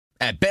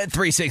At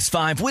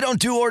Bet365, we don't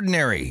do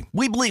ordinary.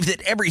 We believe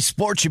that every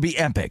sport should be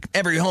epic.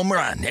 Every home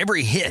run,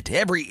 every hit,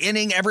 every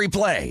inning, every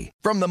play.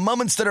 From the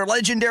moments that are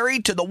legendary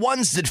to the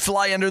ones that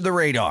fly under the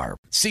radar.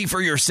 See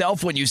for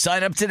yourself when you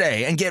sign up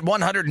today and get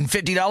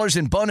 $150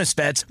 in bonus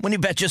bets when you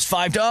bet just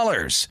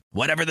 $5.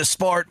 Whatever the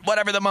sport,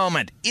 whatever the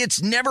moment,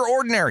 it's never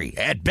ordinary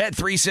at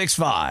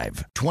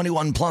Bet365.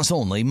 21 plus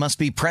only. Must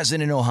be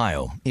present in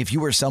Ohio. If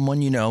you or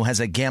someone you know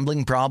has a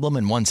gambling problem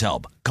and wants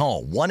help,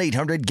 call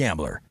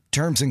 1-800-GAMBLER.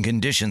 Terms and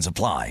conditions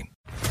apply.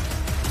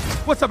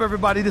 What's up,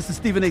 everybody? This is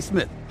Stephen A.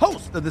 Smith,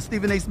 host of the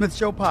Stephen A. Smith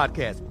Show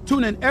podcast.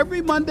 Tune in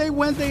every Monday,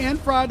 Wednesday, and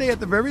Friday at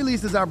the very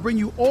least as I bring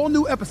you all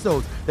new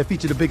episodes that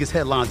feature the biggest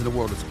headlines in the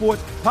world of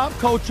sports, pop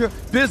culture,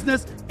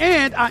 business,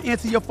 and I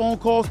answer your phone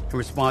calls and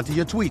respond to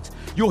your tweets.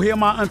 You'll hear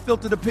my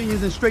unfiltered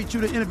opinions and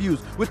straight-shooter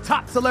interviews with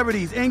top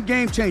celebrities and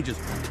game changers.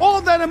 All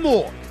that and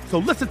more. So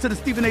listen to the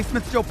Stephen A.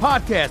 Smith Show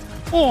podcast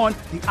on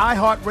the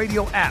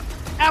iHeartRadio app,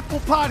 Apple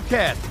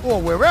Podcasts,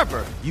 or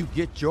wherever you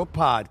get your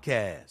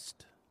podcast.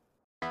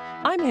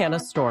 I'm Hannah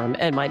Storm,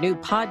 and my new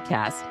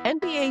podcast,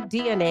 NBA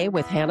DNA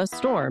with Hannah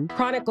Storm,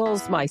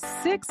 chronicles my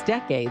 6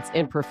 decades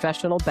in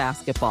professional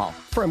basketball.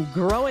 From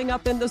growing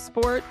up in the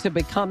sport to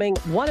becoming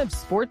one of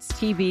sports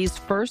TV's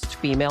first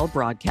female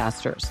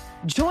broadcasters.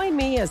 Join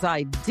me as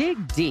I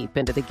dig deep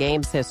into the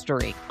game's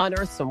history,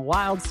 unearth some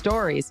wild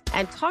stories,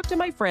 and talk to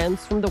my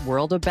friends from the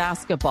world of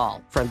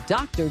basketball, from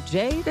Dr.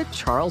 J to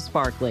Charles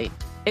Barkley.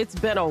 It's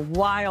been a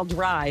wild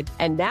ride,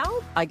 and now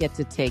I get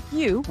to take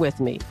you with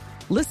me.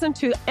 Listen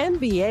to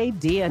NBA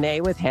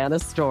DNA with Hannah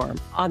Storm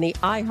on the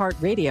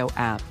iHeartRadio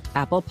app,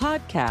 Apple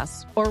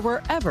Podcasts, or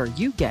wherever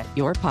you get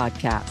your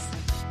podcasts.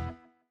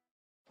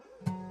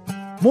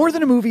 More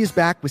Than a Movie is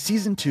back with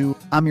Season 2.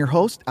 I'm your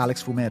host,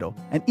 Alex Fumero,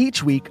 and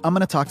each week I'm going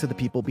to talk to the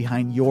people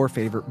behind your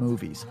favorite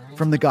movies.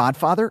 From The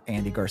Godfather,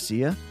 Andy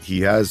Garcia.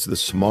 He has the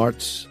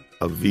smarts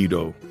of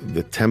Vito,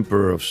 the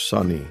temper of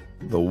Sonny,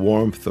 the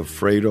warmth of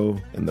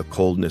Fredo, and the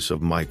coldness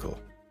of Michael.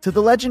 To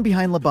the legend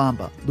behind La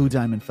Bamba, Lou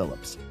Diamond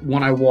Phillips.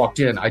 When I walked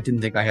in, I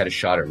didn't think I had a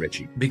shot at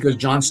Richie because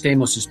John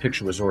Stamos'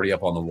 picture was already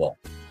up on the wall.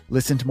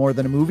 Listen to More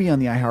Than a Movie on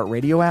the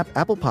iHeartRadio app,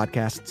 Apple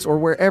Podcasts, or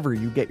wherever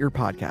you get your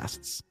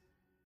podcasts.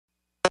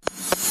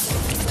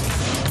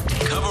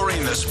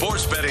 Covering the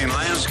sports betting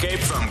landscape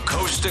from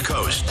coast to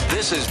coast.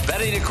 This is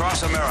Betting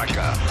Across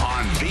America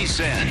on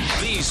VSiN,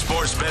 the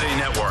Sports Betting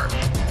Network.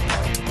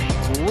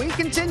 We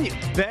continue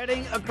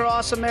Betting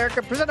Across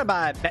America, presented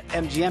by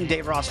BetMGM.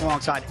 Dave Ross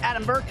alongside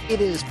Adam Burke.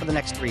 It is for the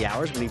next 3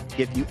 hours. We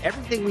give you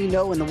everything we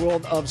know in the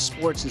world of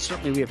sports, and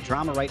certainly we have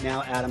drama right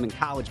now, Adam, in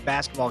college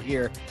basketball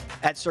here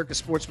at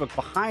Circus Sportsbook.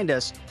 Behind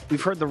us,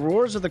 we've heard the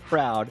roars of the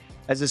crowd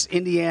as this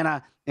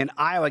Indiana and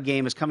Iowa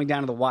game is coming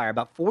down to the wire.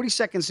 About 40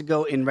 seconds to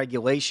go in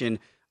regulation.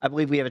 I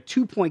believe we have a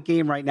 2-point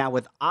game right now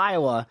with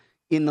Iowa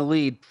in the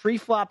lead.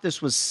 Pre-flop,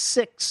 this was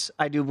 6,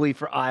 I do believe,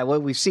 for Iowa.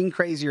 We've seen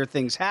crazier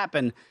things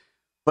happen.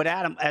 But,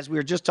 Adam, as we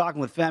were just talking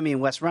with Femi and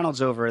Wes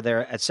Reynolds over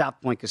there at South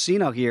Point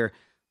Casino here,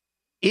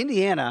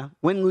 Indiana,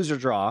 win, lose, or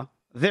draw,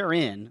 they're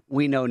in,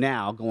 we know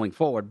now, going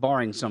forward,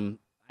 barring some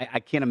 –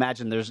 I can't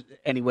imagine there's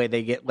any way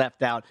they get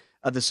left out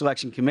of the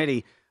selection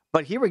committee.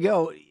 But here we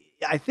go.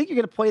 I think you're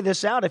going to play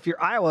this out. If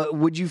you're Iowa,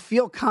 would you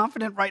feel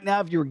confident right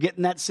now if you were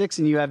getting that 6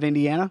 and you have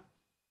Indiana?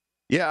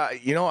 Yeah,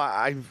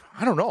 I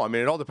don't know. I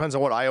mean, it all depends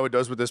on what Iowa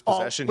does with this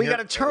possession. We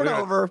got a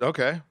turnover.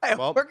 Okay.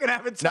 Well, we're going to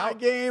have a tie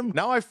game.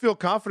 Now I feel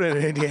confident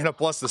in Indiana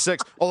plus the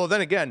 6. Although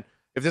then again,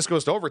 if this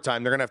goes to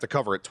overtime, they're going to have to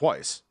cover it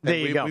twice. There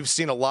you go. We've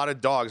seen a lot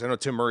of dogs. I know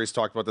Tim Murray's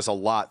talked about this a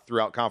lot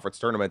throughout conference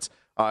tournaments.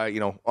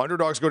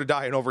 Underdogs go to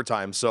die in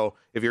overtime. So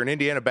if you're an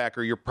Indiana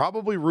backer, you're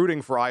probably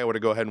rooting for Iowa to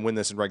go ahead and win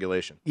this in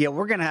regulation. Yeah,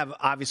 we're going to have,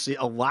 obviously,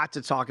 a lot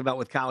to talk about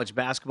with college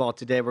basketball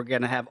today. We're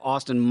going to have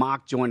Austin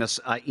Mock join us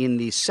in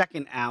the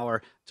second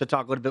hour to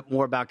talk a little bit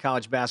more about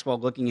college basketball,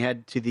 looking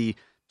ahead to the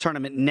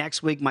tournament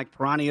next week. Mike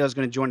Peranio is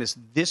going to join us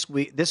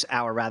this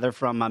hour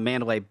from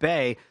Mandalay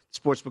Bay,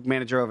 sportsbook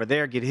manager over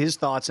there, get his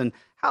thoughts on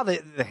how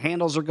the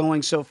handles are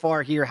going so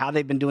far here, how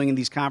they've been doing in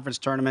these conference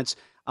tournaments.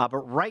 But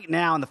right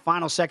now, in the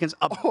final seconds,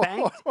 a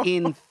banked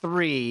in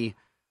 3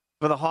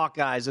 for the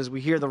Hawkeyes as we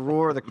hear the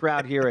roar of the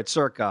crowd here at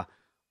Circa.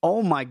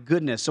 Oh, my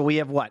goodness. So we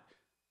have what?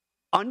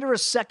 Under a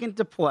second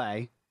to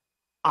play.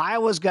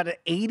 Iowa's got an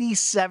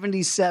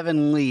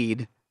 80-77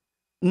 lead.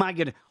 My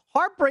goodness.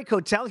 Heartbreak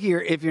Hotel here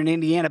if you're an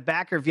Indiana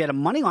backer, if you had a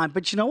money line.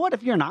 But you know what?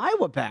 If you're an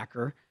Iowa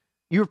backer,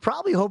 you're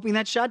probably hoping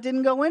that shot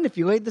didn't go in if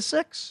you laid the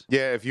 6.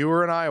 Yeah, if you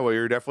were in Iowa,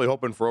 you're definitely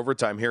hoping for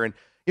overtime here. And,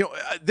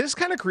 this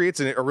kind of creates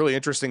a really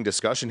interesting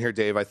discussion here,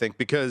 Dave, I think,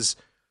 because,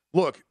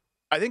 look,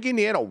 I think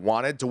Indiana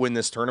wanted to win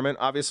this tournament,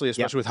 obviously,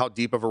 especially with how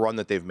deep of a run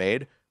that they've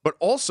made. But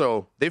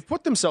also, they've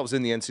put themselves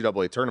in the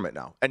NCAA tournament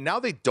now. And now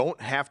they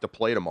don't have to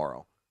play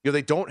tomorrow.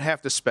 They don't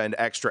have to spend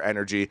extra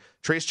energy.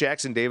 Trace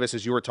Jackson Davis,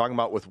 as you were talking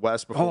about with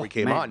Wes before we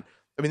came on,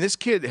 I mean, this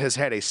kid has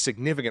had a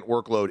significant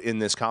workload in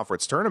this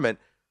conference tournament.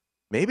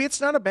 Maybe it's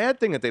not a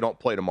bad thing that they don't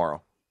play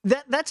tomorrow.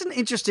 That's an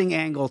interesting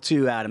angle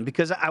too, Adam,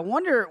 because I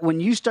wonder when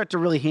you start to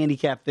really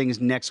handicap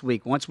things next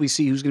week, once we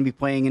see who's going to be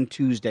playing in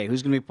Tuesday,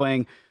 who's going to be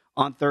playing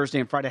on Thursday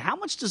and Friday. How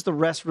much does the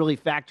rest really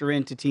factor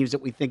into teams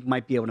that we think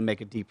might be able to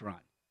make a deep run?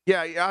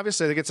 Yeah,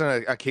 obviously, I think it's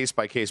on a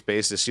case-by-case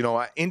basis.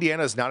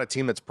 Indiana is not a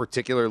team that's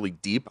particularly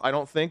deep, I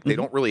don't think. They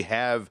don't really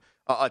have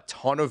a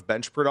ton of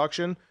bench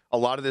production. A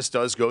lot of this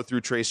does go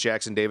through Trace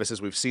Jackson-Davis,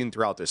 as we've seen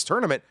throughout this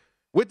tournament.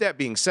 With that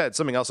being said,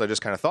 something else I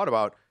just kind of thought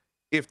about,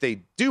 if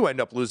they do end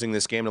up losing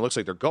this game, and it looks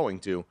like they're going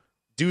to,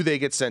 do they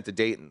get sent to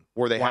Dayton,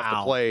 where they have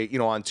to play,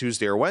 on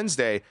Tuesday or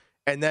Wednesday,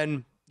 and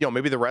then,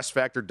 maybe the rest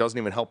factor doesn't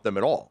even help them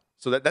at all.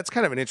 So that's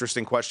kind of an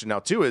interesting question now,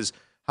 too, is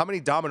how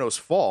many dominoes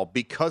fall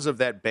because of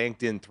that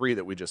banked-in 3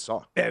 that we just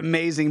saw?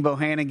 Amazing.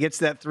 Bohannon gets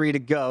that 3 to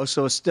go.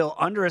 So it's still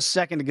under a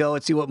second to go.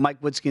 Let's see what Mike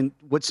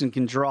Woodson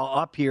can draw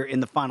up here in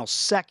the final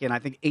second. I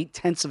think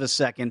 0.8 of a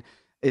second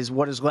is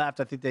what is left.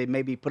 I think they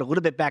maybe put a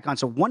little bit back on.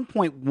 So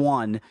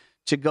 1.1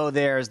 to go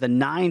there as the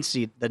 9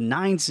 seed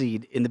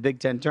in the Big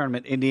Ten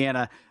tournament.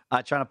 Indiana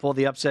trying to pull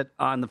the upset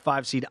on the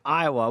 5 seed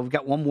Iowa. We've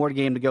got one more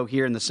game to go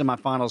here in the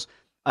semifinals.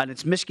 And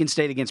it's Michigan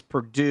State against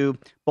Purdue.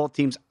 Both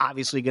teams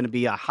obviously going to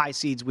be high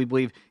seeds, we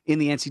believe, in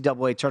the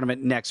NCAA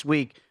tournament next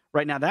week.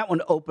 Right now, that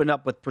one opened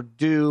up with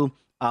Purdue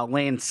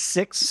laying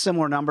 6,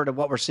 similar number to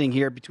what we're seeing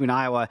here between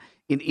Iowa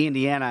and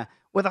Indiana.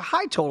 With a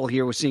high total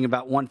here, we're seeing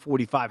about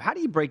 145. How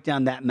do you break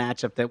down that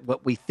matchup, that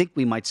what we think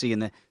we might see in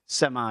the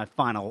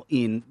semifinal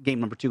in game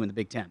number 2 in the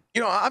Big Ten?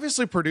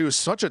 Obviously Purdue is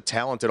such a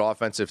talented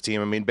offensive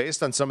team. I mean,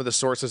 based on some of the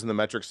sources and the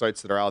metric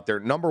sites that are out there,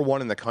 number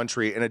 1 in the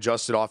country in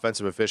adjusted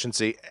offensive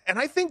efficiency. And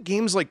I think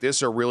games like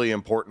this are really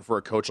important for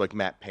a coach like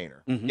Matt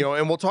Painter. And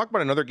we'll talk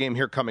about another game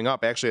here coming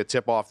up, actually a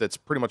tip-off that's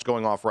pretty much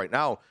going off right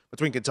now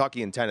between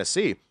Kentucky and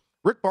Tennessee.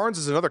 Rick Barnes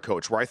is another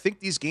coach where I think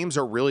these games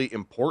are really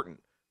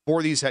important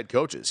for these head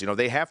coaches.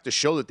 They have to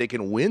show that they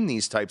can win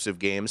these types of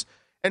games.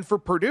 And for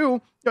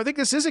Purdue, I think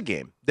this is a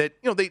game that,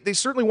 they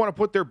certainly want to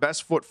put their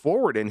best foot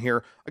forward in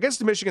here against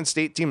the Michigan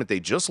State team that they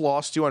just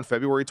lost to on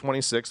February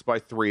 26th by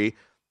 3.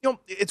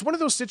 It's one of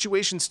those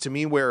situations to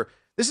me where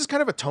this is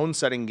kind of a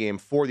tone-setting game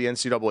for the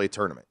NCAA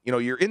tournament.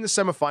 You're in the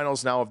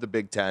semifinals now of the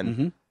Big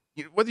Ten.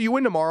 Whether you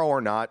win tomorrow or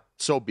not,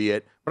 so be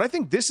it. But I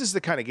think this is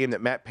the kind of game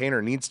that Matt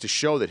Painter needs to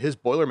show that his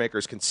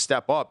Boilermakers can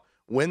step up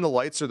when the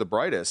lights are the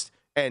brightest.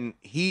 And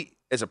he,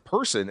 as a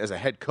person, as a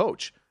head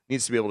coach,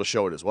 needs to be able to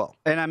show it as well.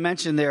 And I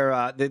mentioned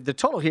there, the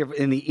total here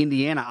in the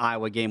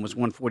Indiana-Iowa game was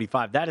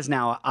 145. That has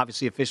now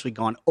obviously officially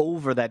gone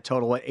over that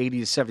total at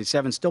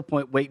 80-77. Still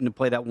waiting to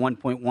play that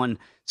 1.1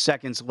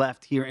 seconds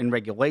left here in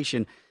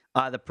regulation.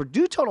 The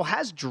Purdue total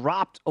has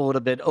dropped a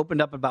little bit,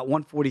 opened up about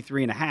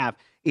 143.5.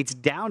 It's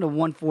down to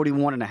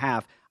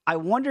 141.5. I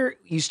wonder,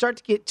 you start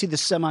to get to the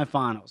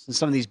semifinals in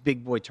some of these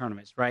big boy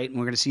tournaments, right? And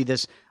we're going to see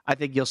this, I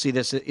think you'll see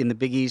this in the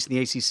Big East and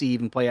the ACC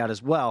even play out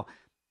as well.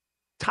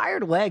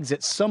 Tired legs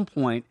at some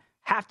point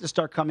have to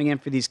start coming in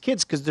for these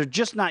kids because they're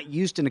just not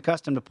used and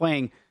accustomed to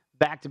playing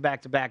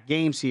back-to-back-to-back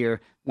games here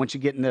once you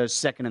get in those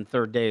second and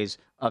third days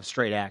of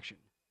straight action.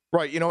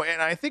 Right, and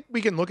I think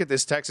we can look at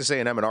this Texas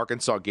A&M and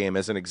Arkansas game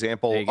as an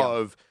example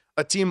of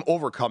a team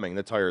overcoming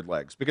the tired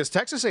legs, because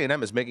Texas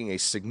A&M is making a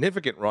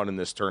significant run in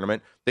this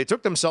tournament. They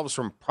took themselves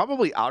from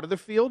probably out of the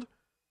field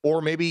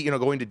or maybe,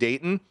 going to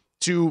Dayton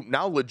to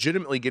now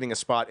legitimately getting a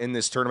spot in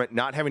this tournament,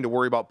 not having to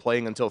worry about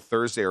playing until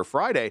Thursday or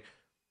Friday.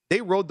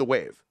 They rode the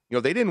wave.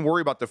 They didn't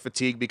worry about the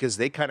fatigue because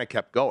they kind of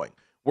kept going.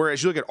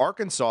 Whereas you look at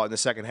Arkansas in the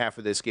second half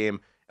of this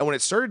game, and when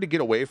it started to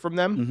get away from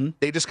them,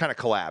 they just kind of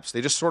collapsed.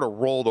 They just sort of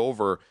rolled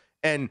over.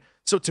 And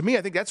so to me,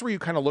 I think that's where you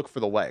kind of look for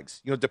the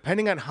legs.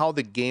 Depending on how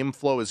the game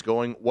flow is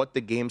going, what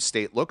the game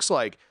state looks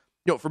like.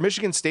 For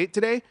Michigan State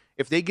today,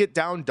 if they get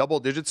down double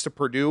digits to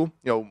Purdue,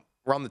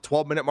 around the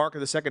 12-minute mark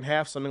of the second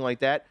half, something like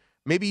that,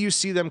 maybe you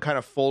see them kind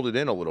of folded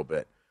in a little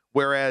bit.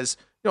 Whereas,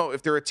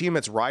 if they're a team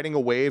that's riding a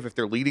wave, if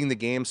they're leading the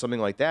game, something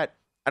like that,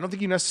 I don't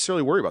think you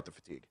necessarily worry about the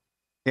fatigue.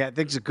 Yeah, I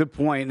think it's a good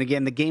point. And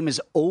again, the game is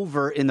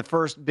over in the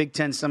first Big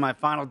Ten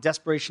semifinal.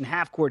 Desperation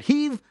half-court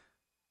heave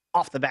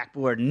off the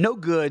backboard. No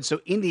good. So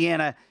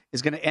Indiana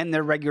is going to end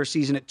their regular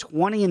season at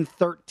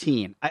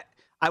 20-13.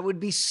 I would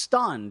be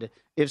stunned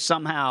if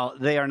somehow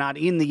they are not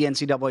in the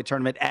NCAA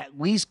tournament, at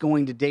least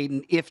going to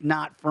Dayton, if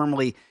not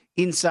firmly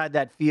inside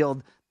that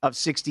field of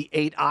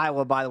 68.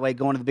 Iowa, by the way,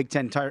 going to the Big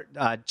Ten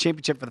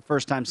championship for the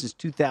first time since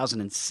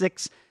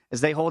 2006.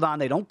 As they hold on,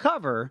 they don't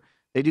cover.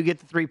 They do get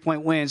the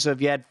 3-point win. So if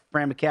you had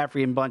Fran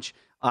McCaffrey and bunch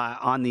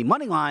on the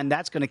money line,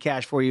 that's going to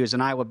cash for you as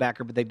an Iowa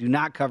backer. But they do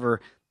not cover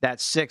that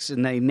 6,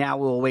 and they now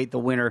will await the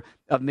winner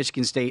of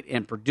Michigan State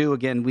and Purdue.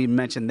 Again, we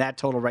mentioned that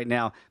total right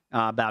now,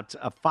 about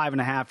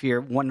 5.5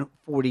 here,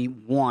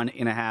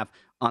 141.5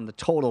 on the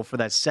total for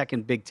that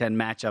second Big Ten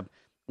matchup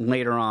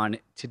later on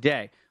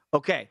today.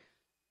 Okay.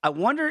 I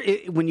wonder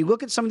when you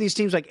look at some of these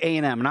teams like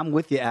A&M, and I'm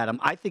with you, Adam,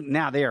 I think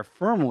now they are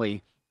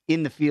firmly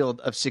in the field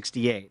of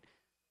 68.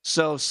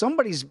 So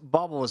somebody's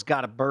bubble has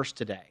got to burst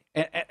today.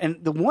 And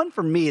the one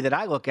for me that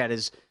I look at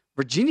is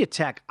Virginia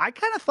Tech. I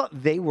kind of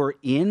thought they were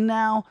in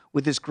now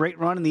with this great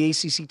run in the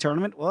ACC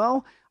tournament.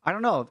 Well, I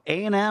don't know. If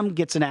A&M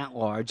gets an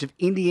at-large, if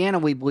Indiana,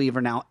 we believe,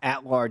 are now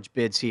at-large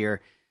bids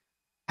here,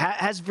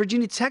 has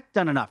Virginia Tech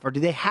done enough? Or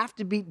do they have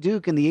to beat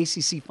Duke in the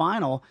ACC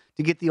final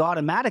to get the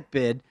automatic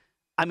bid?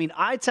 I mean,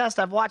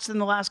 I've watched them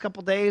the last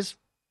couple days.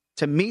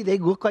 To me, they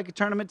look like a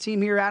tournament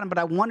team here, Adam, but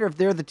I wonder if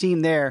they're the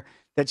team there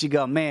that you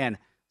go, man,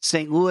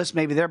 St. Louis,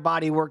 maybe their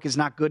body work is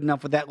not good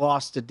enough with that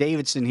loss to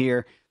Davidson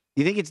here.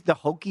 Do you think it's the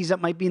Hokies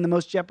that might be in the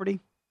most jeopardy?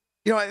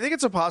 You know, I think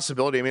it's a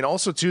possibility. I mean,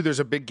 also, too,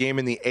 there's a big game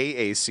in the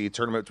AAC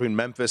tournament between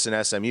Memphis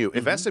and SMU.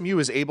 If SMU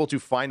is able to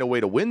find a way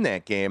to win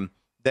that game,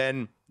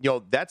 then,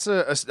 that's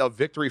a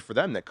victory for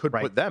them that could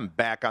put them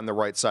back on the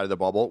right side of the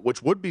bubble,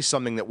 which would be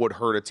something that would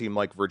hurt a team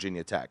like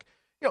Virginia Tech.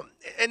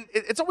 And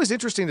it's always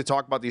interesting to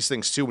talk about these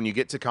things, too, when you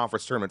get to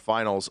conference tournament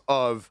finals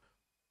of,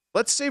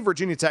 let's say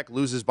Virginia Tech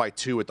loses by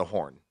 2 at the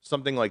Horn,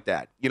 something like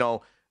that.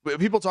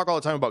 People talk all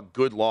the time about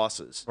good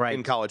losses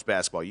in college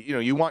basketball.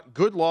 You want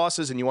good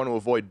losses and you want to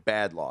avoid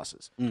bad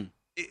losses.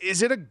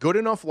 Is it a good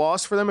enough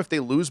loss for them if they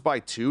lose by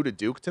 2 to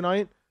Duke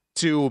tonight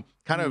to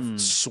kind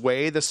of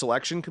sway the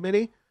selection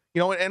committee?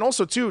 And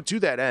also, too, to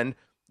that end,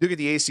 look at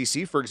the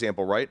ACC, for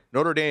example, right?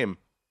 Notre Dame,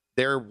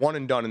 they're one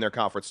and done in their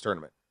conference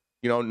tournament.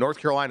 North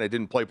Carolina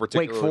didn't play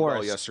particularly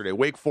well yesterday.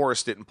 Wake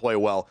Forest didn't play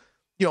well.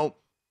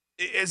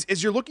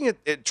 As you're looking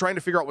at trying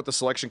to figure out what the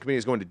selection committee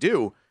is going to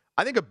do,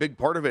 I think a big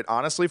part of it,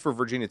 honestly, for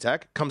Virginia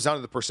Tech comes down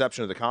to the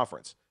perception of the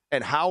conference.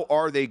 And how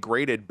are they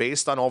graded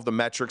based on all of the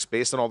metrics,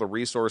 based on all the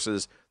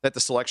resources that the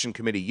selection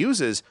committee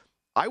uses?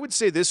 I would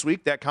say this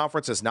week that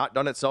conference has not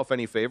done itself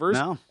any favors.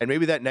 No. And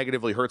maybe that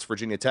negatively hurts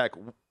Virginia Tech,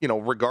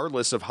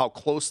 regardless of how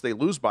close they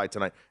lose by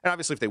tonight. And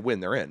obviously, if they win,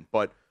 they're in.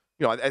 But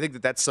I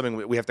think that's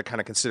something we have to kind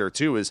of consider,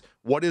 too, is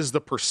what is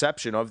the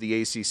perception of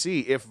the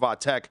ACC if Va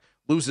Tech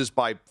loses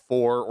by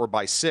 4 or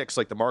by 6,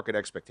 like the market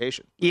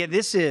expectation? Yeah,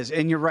 this is,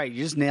 and you're right,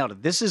 you just nailed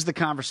it. This is the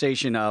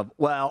conversation of,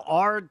 well,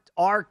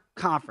 our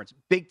conference,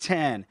 Big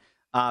Ten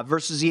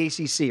versus the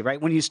ACC, right?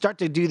 When you start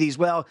to do these,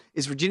 well,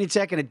 is Virginia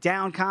Tech in a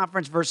down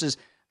conference versus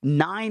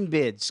 9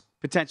 bids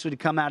potentially to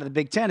come out of the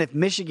Big Ten? If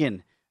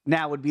Michigan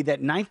now would be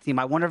that 9th team,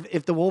 I wonder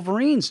if the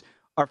Wolverines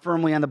are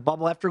firmly on the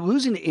bubble after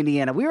losing to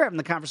Indiana. We were having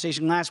the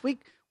conversation last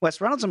week, Wes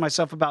Reynolds and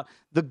myself, about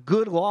the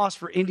good loss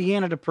for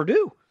Indiana to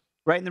Purdue,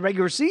 right, in the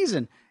regular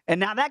season. And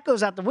now that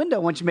goes out the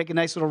window once you make a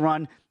nice little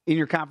run in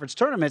your conference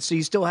tournament. So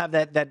you still have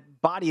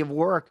that body of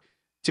work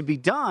to be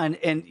done.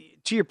 And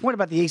to your point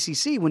about the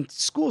ACC, when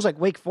schools like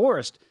Wake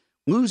Forest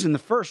lose in the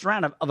first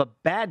round of a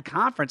bad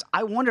conference,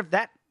 I wonder if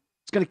that's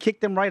going to kick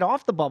them right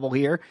off the bubble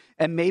here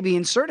and maybe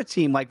insert a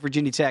team like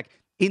Virginia Tech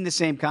in the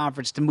same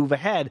conference to move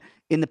ahead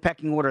in the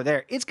pecking order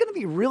there. It's going to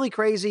be really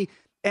crazy.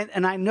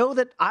 And I know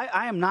that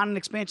I am not an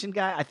expansion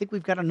guy. I think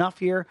we've got enough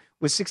here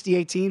with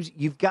 68 teams.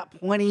 You've got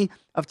plenty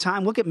of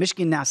time. Look at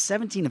Michigan now,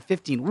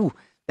 17-15. Ooh,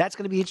 that's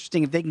going to be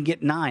interesting if they can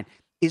get 9.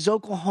 Is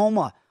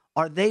Oklahoma,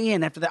 are they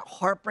in after that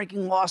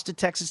heartbreaking loss to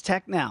Texas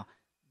Tech now?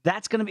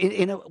 That's going to be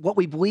in what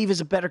we believe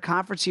is a better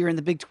conference here in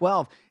the Big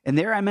 12. And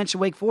there I mentioned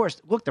Wake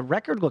Forest. Look, the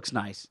record looks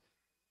nice.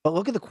 But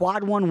look at the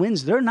quad 1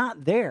 wins. They're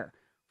not there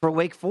for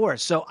Wake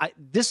Forest. So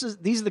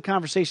these are the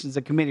conversations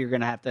the committee are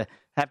going to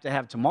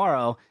have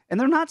tomorrow. And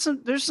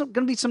there's going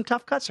to be some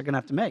tough cuts they're going to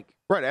have to make.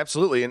 Right,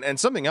 absolutely. And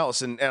something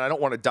else, and I don't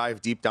want to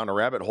dive deep down a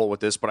rabbit hole with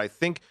this, but I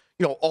think,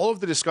 all of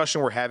the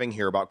discussion we're having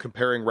here about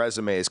comparing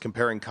resumes,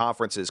 comparing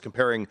conferences,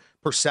 comparing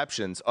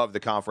perceptions of the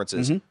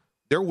conferences,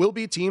 there will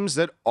be teams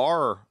that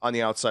are on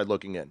the outside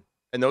looking in.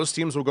 And those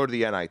teams will go to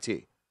the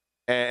NIT.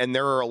 And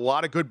there are a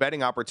lot of good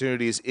betting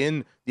opportunities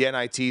in the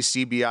NIT,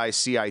 CBI,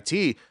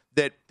 CIT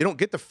that they don't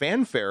get the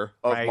fanfare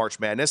of March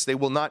Madness. It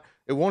won't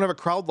have a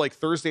crowd like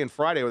Thursday and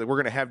Friday that we're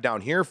going to have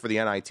down here for the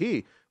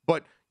NIT.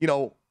 But,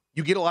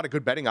 you get a lot of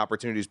good betting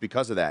opportunities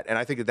because of that. And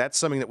I think that's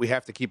something that we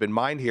have to keep in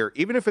mind here.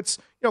 Even if it's,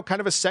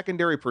 kind of a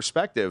secondary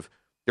perspective,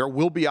 there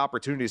will be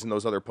opportunities in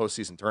those other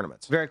postseason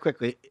tournaments. Very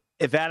quickly,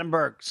 if Adam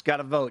Burke's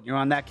got a vote, you're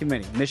on that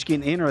committee.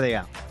 Michigan in or are they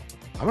out?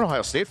 I'm an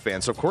Ohio State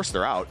fan, so of course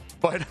they're out.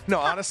 But no,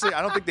 honestly,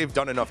 I don't think they've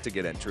done enough to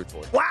get in,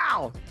 truthfully.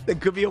 Wow!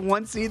 It could be a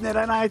 1 seed in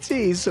that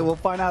NIT, so we'll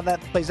find out how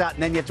that plays out.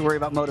 And then you have to worry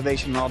about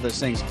motivation and all those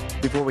things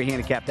before we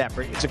handicap that.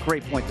 It's a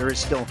great point. There is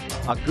still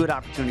good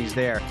opportunities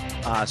there.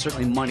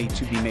 Certainly money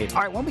to be made.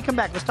 All right, when we come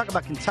back, let's talk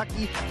about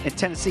Kentucky and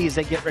Tennessee as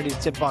they get ready to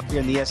tip off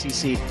here in the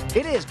SEC.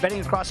 It is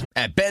Betting Across.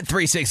 At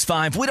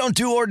Bet365, we don't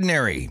do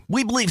ordinary.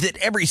 We believe that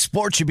every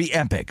sport should be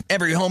epic.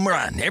 Every home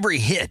run, every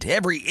hit,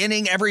 every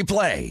inning, every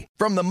play.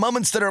 From the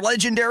moments that are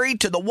legendary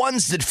to the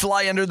ones that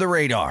fly under the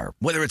radar.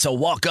 Whether it's a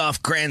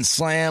walk-off grand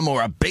slam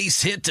or a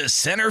base hit to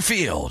center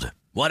field.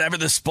 Whatever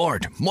the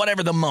sport,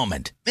 whatever the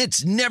moment,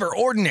 it's never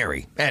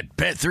ordinary at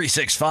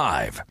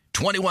Bet365.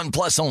 21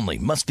 plus only.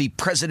 Must be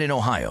present in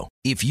Ohio.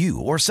 If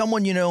you or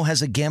someone you know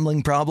has a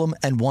gambling problem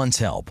and wants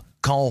help,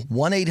 call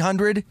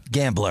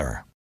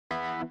 1-800-GAMBLER.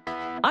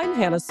 I'm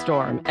Hannah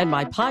Storm, and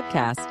my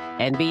podcast,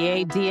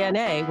 NBA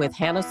DNA with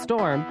Hannah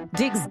Storm,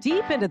 digs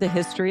deep into the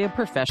history of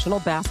professional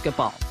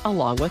basketball,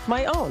 along with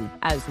my own,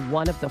 as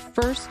one of the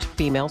first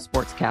female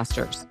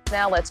sportscasters.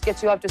 Now let's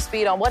get you up to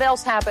speed on what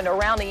else happened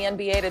around the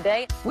NBA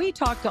today. We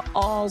talked to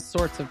all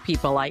sorts of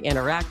people I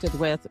interacted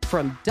with,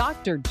 from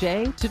Dr.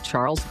 J to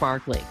Charles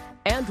Barkley,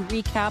 and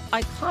recap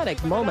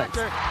iconic moments.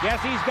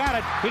 Yes, he's got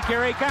it.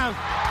 Here he comes.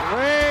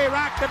 We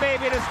rock the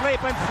baby to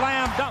sleep and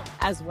slam dunk.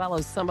 As well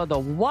as some of the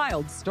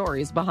wild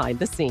stories behind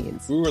the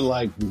scenes. We were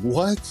like,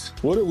 what?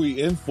 What are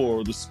we in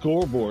for? The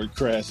scoreboard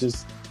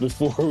crashes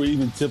before we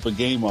even tip a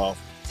game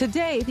off.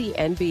 Today, the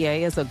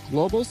NBA is a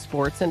global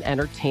sports and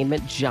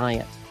entertainment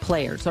giant.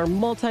 Players are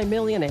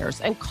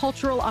multimillionaires and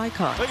cultural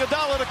icons.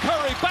 Iguodala to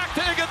Curry, back to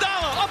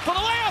Iguodala, up for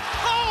the layup.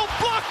 Oh,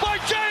 blocked by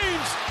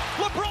James.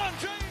 LeBron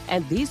James.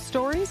 And these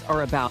stories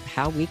are about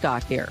how we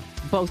got here,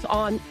 both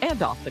on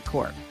and off the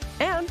court.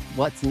 And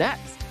what's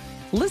next?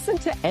 Listen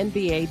to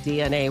NBA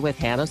DNA with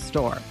Hannah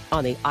Storm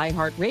on the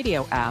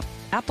iHeartRadio app,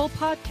 Apple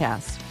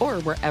Podcasts,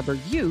 or wherever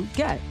you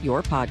get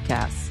your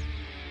podcasts.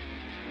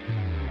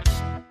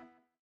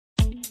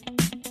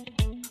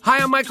 Hi,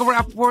 I'm Michael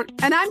Rappaport.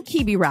 And I'm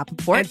Kibi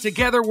Rappaport. And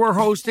together we're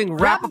hosting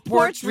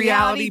Rappaport's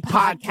Reality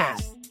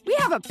Podcast. We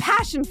have a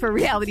passion for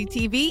reality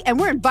TV, and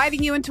we're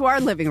inviting you into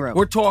our living room.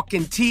 We're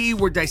talking tea,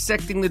 we're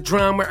dissecting the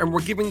drama, and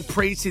we're giving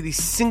praise to the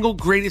single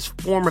greatest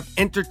form of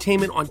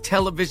entertainment on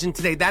television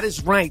today. That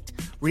is right.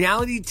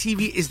 Reality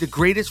TV is the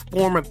greatest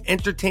form of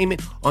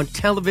entertainment on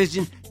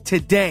television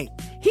today.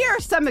 Here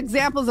are some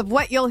examples of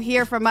what you'll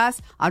hear from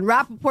us on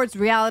Rappaport's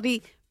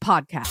Reality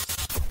Podcast.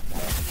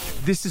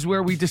 This is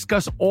where we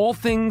discuss all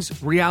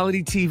things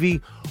reality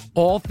TV,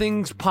 all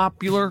things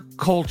popular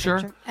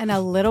culture. And a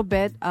little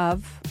bit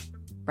of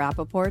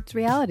Rappaport's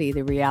reality,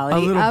 the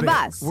reality of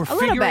us. We're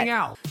figuring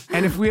out.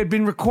 And if we had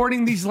been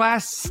recording these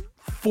last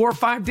 4 or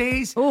 5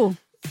 days,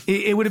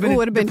 it would have been,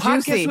 the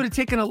podcast juicy. would have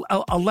taken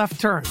a left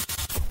turn.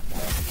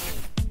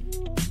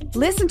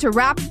 Listen to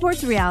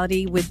Rappaport's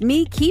Reality with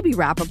me, Kibi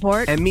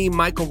Rappaport. And me,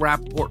 Michael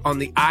Rappaport, on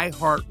the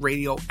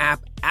iHeartRadio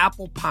app,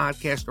 Apple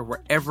Podcast, or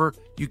wherever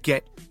you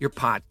get your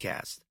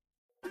podcast.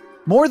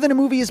 More Than a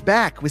Movie is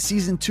back with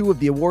Season 2 of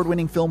the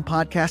award-winning film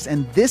podcast,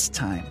 and this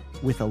time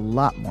with a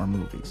lot more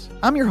movies.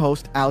 I'm your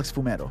host, Alex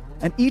Fumero,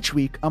 and each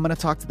week I'm going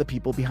to talk to the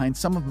people behind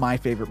some of my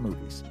favorite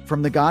movies.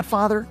 From The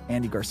Godfather,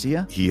 Andy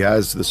Garcia. He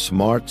has the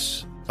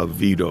smarts of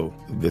Vito,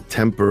 the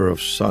temper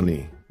of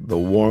Sonny, the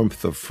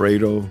warmth of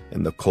Fredo,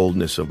 and the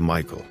coldness of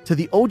Michael. To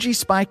the OG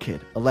Spy Kid,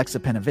 Alexa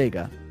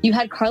Penavega. You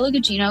had Carla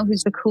Gugino,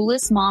 who's the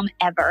coolest mom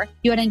ever.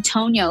 You had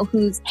Antonio,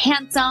 who's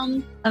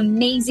handsome,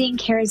 amazing,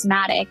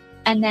 charismatic.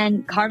 And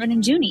then Carmen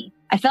and Junie.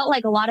 I felt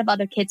like a lot of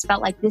other kids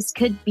felt like this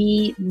could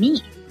be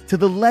me. To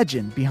the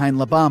legend behind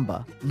La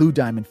Bamba, Lou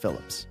Diamond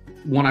Phillips.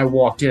 When I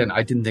walked in,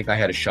 I didn't think I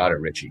had a shot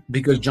at Richie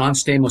because John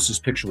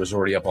Stamos' picture was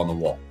already up on the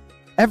wall.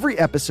 Every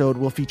episode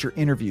will feature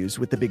interviews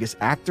with the biggest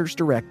actors,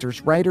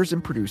 directors, writers,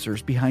 and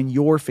producers behind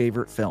your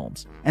favorite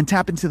films and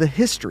tap into the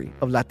history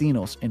of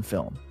Latinos in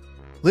film.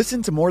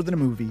 Listen to More Than a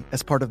Movie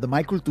as part of the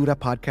My Cultura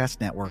Podcast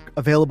Network,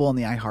 available on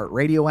the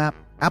iHeartRadio app,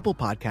 Apple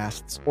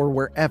Podcasts, or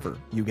wherever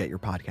you get your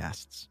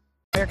podcasts.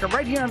 America,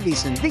 right here on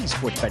VSiN, the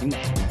Sports Betting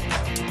Network.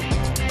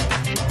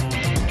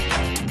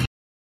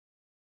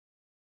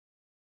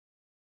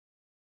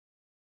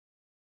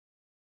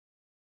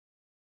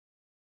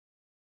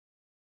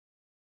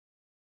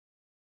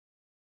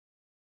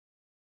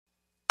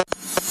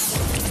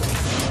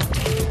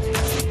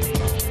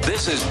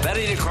 This is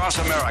Betting Across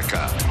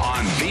America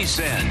on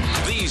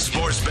VSiN, the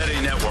Sports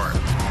Betting Network.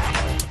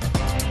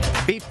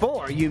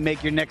 Before you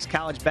make your next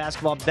college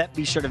basketball bet,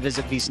 be sure to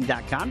visit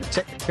VSiN.com to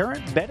check the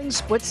current betting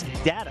splits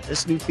data.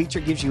 This new feature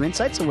gives you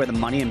insights on where the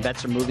money and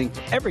bets are moving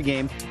for every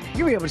game.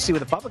 You'll be able to see where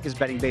the public is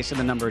betting based on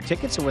the number of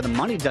tickets or where the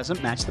money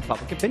doesn't match the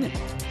public opinion.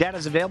 Data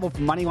is available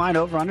for money line,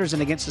 over-unders,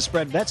 and against the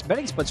spread bets.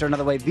 Betting splits are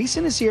another way.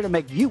 VSiN is here to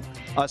make you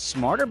a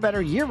smarter,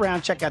 better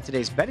year-round. Check out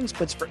today's betting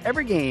splits for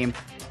every game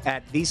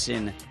at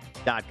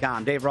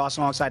VSiN.com. Dave Ross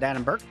alongside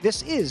Adam Burke.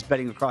 This is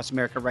Betting Across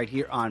America right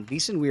here on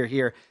VSiN. We are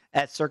here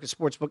at Circus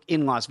Sportsbook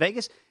in Las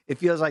Vegas. It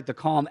feels like the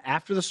calm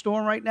after the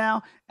storm right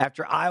now,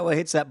 after Iowa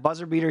hits that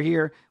buzzer beater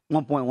here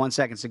 1.1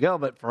 seconds to go,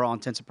 but for all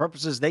intents and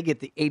purposes, they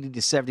get the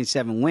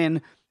 80-77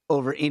 win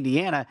over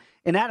Indiana.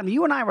 And Adam,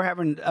 you and I were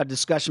having a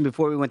discussion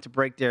before we went to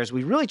break there as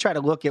we really try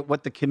to look at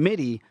what the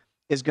committee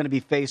is going to be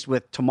faced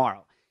with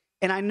tomorrow.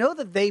 And I know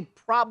that they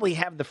probably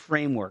have the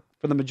framework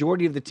for the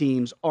majority of the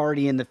teams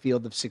already in the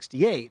field of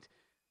 68,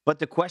 but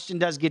the question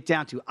does get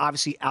down to,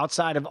 obviously,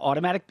 outside of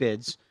automatic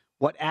bids,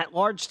 what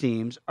at-large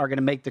teams are going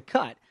to make the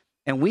cut.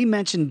 And we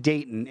mentioned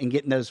Dayton and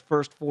getting those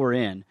first four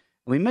in. And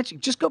we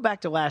mentioned, just go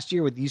back to last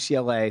year with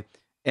UCLA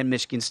and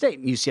Michigan State.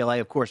 And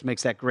UCLA, of course,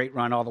 makes that great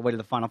run all the way to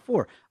the Final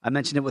Four. I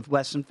mentioned it with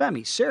Weston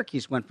Femi.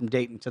 Syracuse went from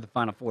Dayton to the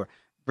Final Four.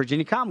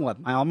 Virginia Commonwealth,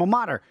 my alma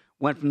mater,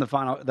 went from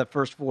the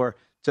first four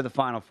to the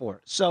Final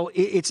Four. So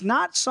it's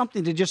not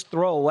something to just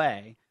throw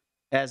away,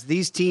 as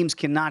these teams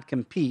cannot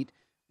compete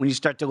when you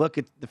start to look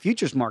at the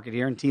futures market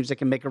here and teams that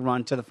can make a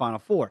run to the Final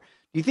Four.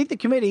 Do you think the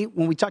committee,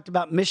 when we talked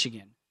about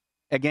Michigan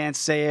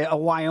against, say, a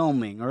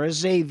Wyoming or a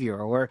Xavier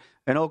or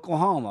an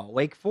Oklahoma,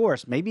 Wake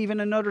Forest, maybe even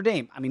a Notre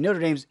Dame? I mean, Notre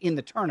Dame's in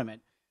the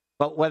tournament,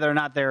 but whether or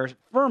not they're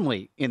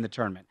firmly in the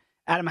tournament.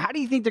 Adam, how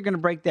do you think they're going to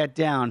break that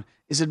down?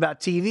 Is it about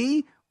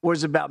TV or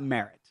is it about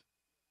merit?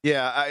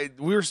 Yeah,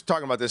 we were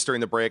talking about this during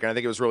the break, and I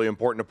think it was really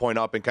important to point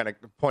out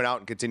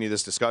and continue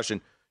this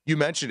discussion. You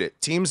mentioned it.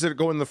 Teams that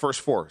go in the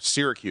first four,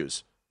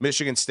 Syracuse,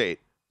 Michigan State,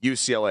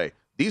 UCLA.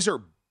 These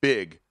are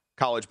big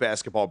college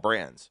basketball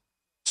brands.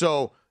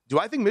 So do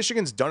I think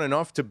Michigan's done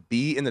enough to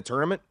be in the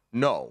tournament?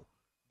 No.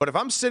 But if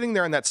I'm sitting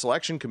there in that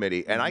selection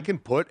committee and I can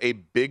put a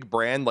big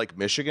brand like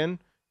Michigan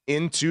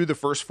into the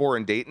first four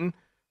in Dayton,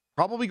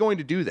 probably going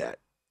to do that.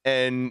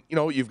 And,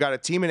 you've got a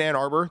team in Ann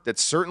Arbor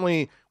that's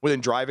certainly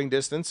within driving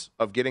distance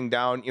of getting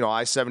down,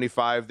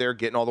 I-75 there,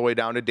 getting all the way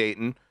down to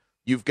Dayton.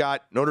 You've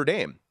got Notre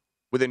Dame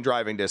within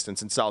driving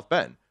distance in South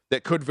Bend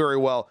that could very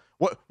well.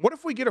 What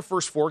if we get a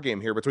first four game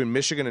here between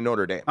Michigan and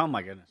Notre Dame? Oh,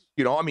 my goodness.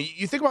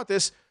 You think about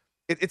this.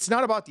 It's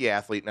not about the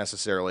athlete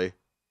necessarily.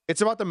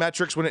 It's about the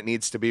metrics when it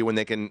needs to be, when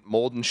they can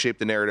mold and shape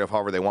the narrative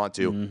however they want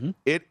to. Mm-hmm.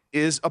 It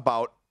is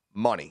about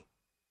money.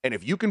 And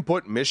if you can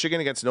put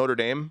Michigan against Notre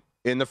Dame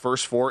in the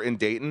first four in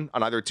Dayton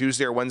on either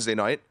Tuesday or Wednesday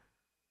night,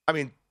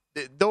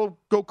 they'll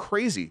go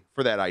crazy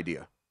for that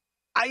idea.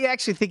 I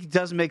actually think it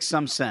does make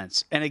some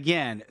sense. And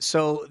again,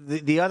 so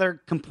the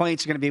other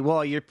complaints are going to be,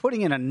 well, you're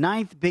putting in a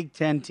ninth Big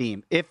Ten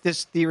team if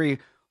this theory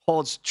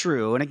holds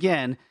true. And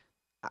again,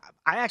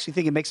 I actually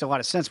think it makes a lot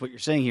of sense what you're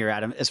saying here,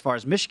 Adam, as far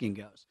as Michigan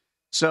goes.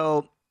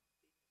 So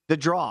the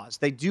draws,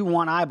 they do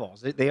want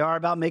eyeballs. They are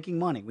about making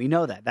money. We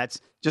know that.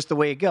 That's just the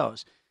way it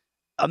goes.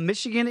 A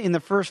Michigan in the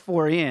first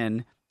four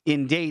in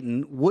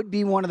Dayton would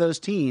be one of those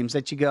teams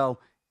that you go,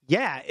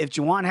 yeah, if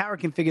Juwan Howard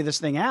can figure this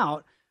thing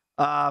out,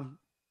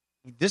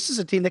 this is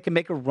a team that can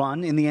make a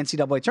run in the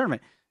NCAA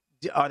tournament.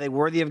 Are they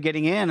worthy of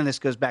getting in? And this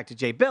goes back to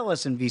Jay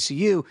Billis and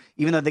VCU.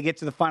 Even though they get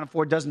to the Final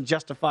Four, doesn't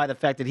justify the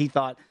fact that he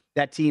thought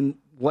that team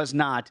was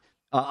not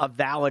a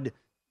valid,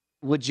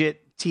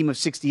 legit team of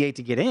 68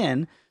 to get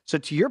in. So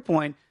to your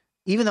point,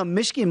 even though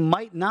Michigan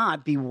might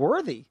not be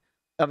worthy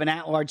of an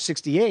at-large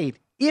 68,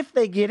 if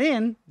they get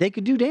in, they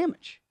could do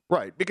damage.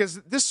 Right,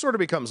 because this sort of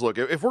becomes, look,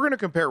 if we're going to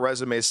compare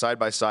resumes side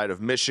by side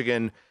of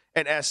Michigan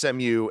and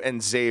SMU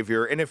and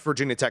Xavier, and if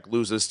Virginia Tech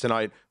loses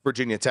tonight,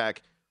 Virginia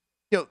Tech,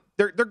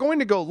 they're going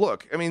to go,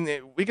 look,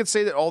 we could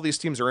say that all these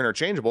teams are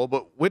interchangeable,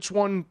 but which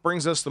one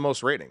brings us the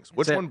most ratings?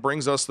 Which one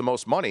brings us the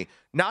most money?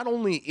 Not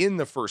only in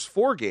the first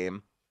four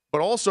game,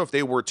 but also if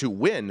they were to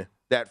win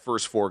that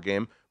first four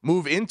game,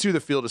 move into the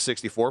field of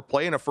 64,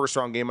 play in a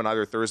first-round game on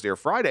either Thursday or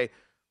Friday.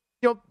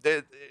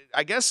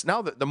 I guess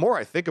now the more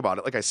I think about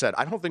it, like I said,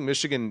 I don't think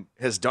Michigan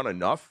has done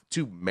enough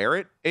to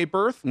merit a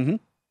berth. Mm-hmm.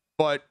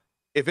 But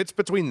if it's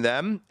between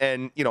them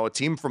and, a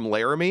team from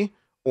Laramie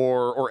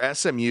or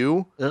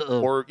SMU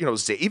or,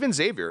 even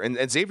Xavier,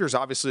 and Xavier's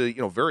obviously,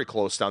 very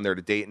close down there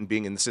to Dayton,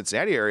 being in the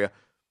Cincinnati area,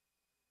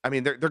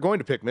 they're going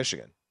to pick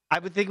Michigan. I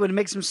would think it would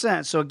make some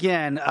sense. So,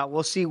 again,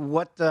 we'll see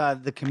what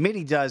the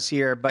committee does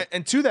here.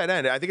 And to that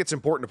end, I think it's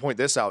important to point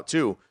this out,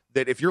 too,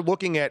 that if you're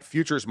looking at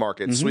futures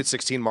markets, Sweet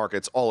 16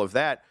 markets, all of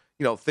that,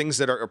 things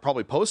that are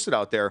probably posted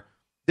out there,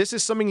 this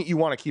is something that you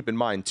want to keep in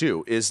mind,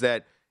 too, is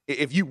that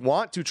if you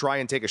want to try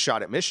and take a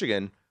shot at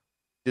Michigan,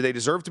 do they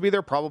deserve to be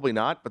there? Probably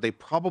not, but they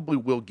probably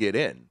will get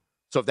in.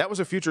 So if that was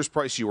a futures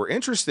price you were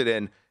interested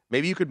in,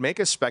 maybe you could make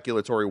a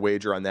speculatory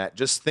wager on that,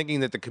 just thinking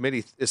that the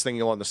committee is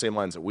thinking along the same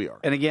lines that we are.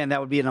 And again, that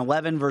would be an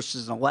 11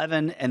 versus an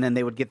 11, and then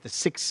they would get the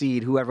 6th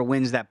seed, whoever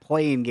wins that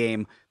play-in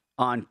game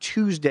on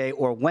Tuesday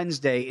or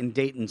Wednesday in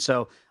Dayton.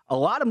 So a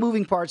lot of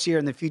moving parts here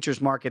in the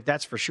futures market,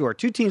 that's for sure.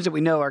 Two teams that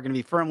we know are going to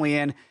be firmly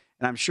in,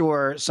 and I'm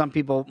sure some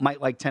people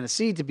might like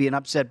Tennessee to be an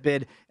upset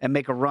bid and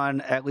make a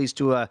run at least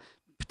to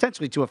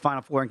potentially to a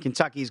Final Four, and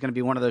Kentucky is going to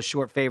be one of those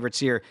short favorites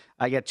here.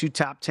 I got two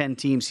top 10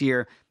 teams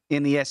here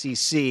in the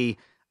SEC.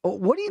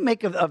 What do you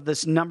make of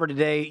this number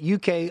today?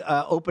 UK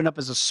opened up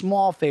as a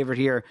small favorite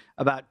here,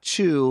 about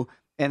 2,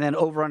 and then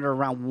over under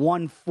around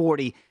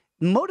 140.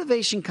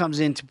 Motivation comes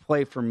into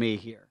play for me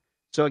here.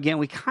 So, again,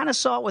 we kind of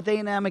saw it with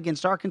A&M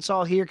against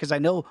Arkansas here, because I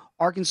know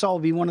Arkansas will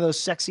be one of those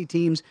sexy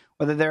teams,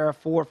 whether they're a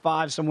 4 or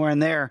 5 somewhere in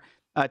there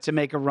to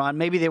make a run.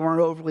 Maybe they weren't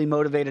overly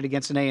motivated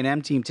against an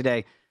A&M team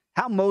today.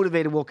 How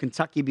motivated will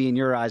Kentucky be in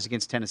your eyes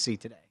against Tennessee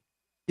today?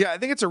 Yeah, I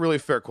think it's a really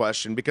fair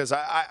question, because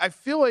I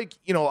feel like,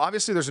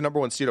 obviously there's a number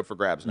 1 seed up for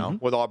grabs now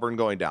with Auburn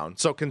going down.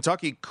 So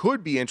Kentucky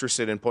could be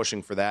interested in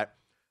pushing for that.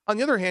 On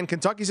the other hand,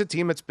 Kentucky's a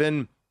team that's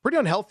been pretty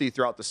unhealthy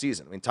throughout the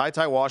season.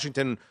 Ty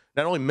Washington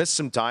not only missed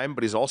some time,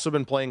 but he's also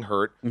been playing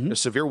hurt.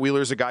 Severe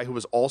Wheeler's a guy who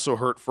was also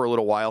hurt for a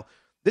little while.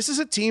 This is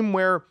a team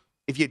where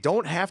if you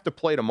don't have to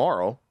play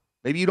tomorrow,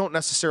 maybe you don't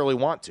necessarily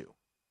want to.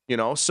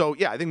 So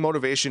yeah, I think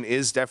motivation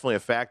is definitely a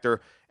factor.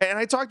 And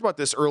I talked about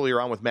this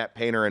earlier on with Matt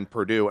Painter and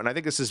Purdue, and I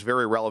think this is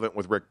very relevant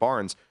with Rick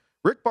Barnes.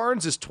 Rick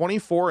Barnes is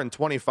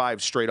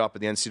 24-25 straight up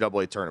in the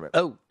NCAA tournament.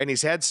 Oh. And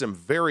he's had some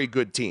very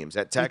good teams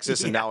at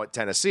Texas and now at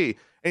Tennessee,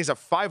 and he's a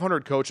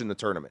 500 coach in the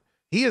tournament.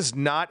 He is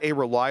not a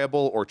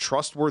reliable or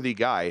trustworthy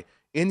guy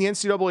in the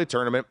NCAA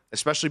tournament,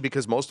 especially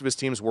because most of his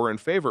teams were in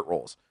favorite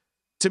roles.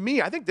 To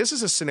me, I think this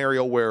is a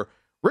scenario where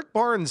Rick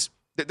Barnes,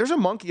 there's a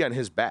monkey on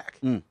his back.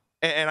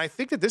 And I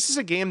think that this is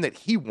a game that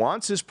he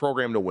wants his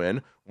program to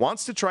win,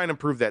 wants to try and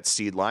improve that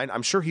seed line.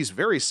 I'm sure he's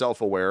very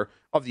self-aware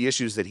of the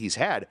issues that he's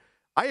had.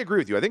 I agree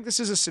with you. I think this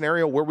is a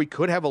scenario where we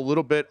could have a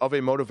little bit of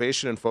a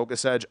motivation and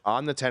focus edge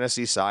on the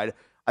Tennessee side.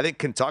 I think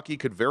Kentucky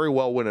could very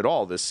well win it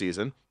all this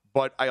season.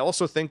 But I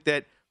also think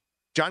that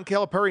John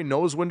Calipari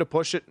knows when to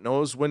push it,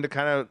 knows when to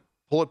kind of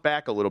pull it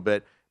back a little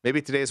bit. Maybe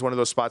today is one of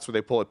those spots where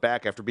they pull it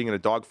back after being in a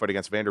dogfight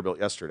against Vanderbilt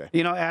yesterday.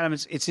 You know, Adam,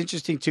 it's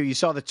interesting, too. You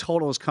saw the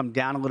totals come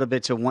down a little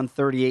bit to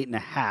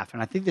 138.5.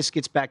 And I think this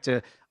gets back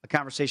to a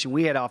conversation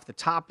we had off the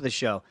top of the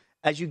show.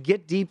 As you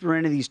get deeper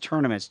into these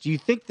tournaments, do you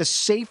think the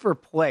safer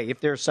play, if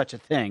there's such a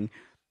thing,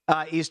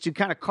 is to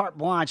kind of carte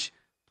blanche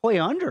play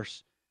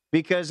unders?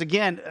 Because,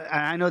 again,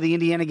 I know the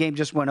Indiana game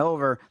just went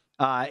over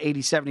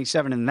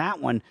 80-77 in that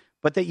one,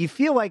 but that you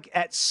feel like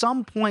at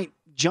some point,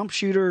 jump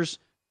shooters,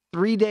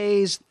 3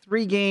 days,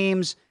 3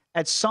 games,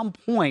 at some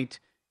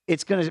point,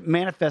 it's going to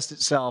manifest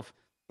itself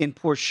in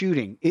poor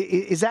shooting.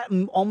 Is that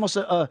almost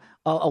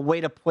a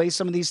way to play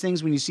some of these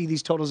things when you see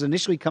these totals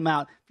initially come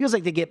out? Feels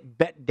like they get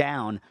bet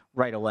down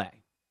right away.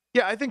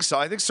 Yeah, I think so.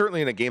 I think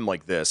certainly in a game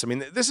like this. I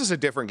mean, this is a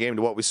different game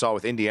to what we saw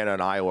with Indiana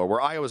and Iowa,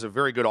 where Iowa's a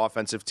very good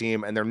offensive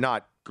team, and they're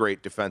not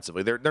great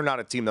defensively. They're not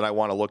a team that I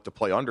want to look to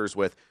play unders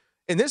with.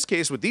 In this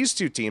case, with these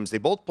two teams, they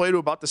both play to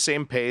about the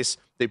same pace.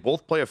 They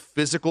both play a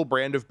physical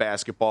brand of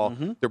basketball.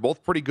 Mm-hmm. They're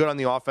both pretty good on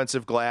the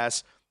offensive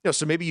glass.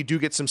 So maybe you do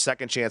get some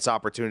second chance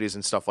opportunities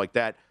and stuff like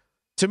that.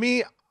 To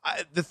me,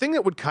 the thing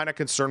that would kind of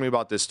concern me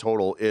about this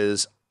total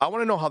is I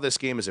want to know how this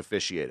game is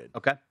officiated.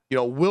 Okay.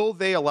 Will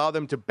they allow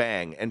them to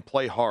bang and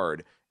play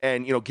hard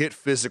and, get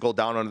physical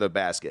down under the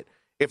basket?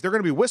 If they're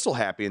going to be whistle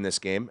happy in this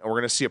game and we're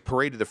going to see a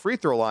parade to the free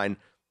throw line,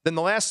 then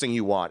the last thing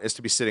you want is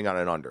to be sitting on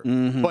an under.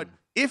 Mm-hmm. But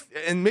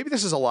and maybe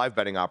this is a live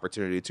betting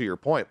opportunity to your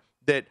point,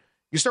 that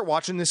you start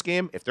watching this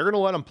game, if they're going to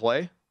let them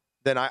play,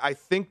 then I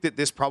think that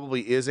this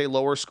probably is a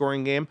lower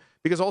scoring game,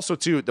 because also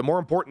too, the more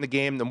important the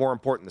game, the more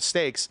important the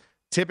stakes.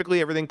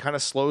 Typically everything kind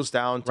of slows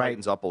down,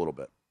 tightens up a little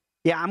bit.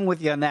 Yeah, I'm with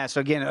you on that.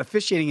 So again,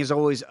 officiating is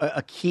always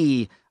a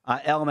key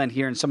element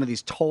here in some of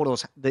these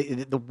totals,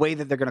 the way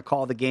that they're going to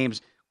call the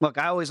games. Look,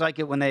 I always like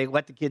it when they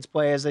let the kids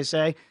play, as they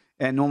say,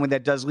 and normally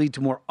that does lead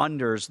to more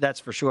unders, that's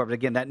for sure. But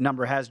again, that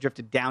number has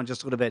drifted down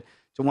just a little bit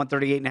to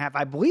 138.5.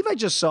 I believe I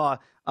just saw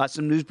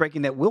some news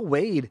breaking that Will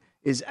Wade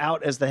is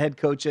out as the head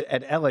coach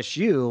at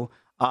LSU.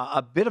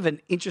 A bit of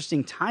an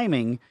interesting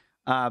timing.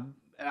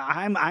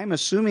 I'm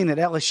assuming that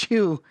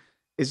LSU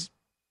is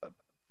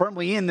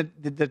firmly in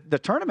the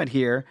tournament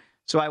here.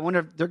 So I wonder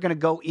if they're going to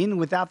go in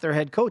without their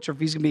head coach, or if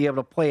he's going to be able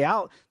to play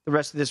out the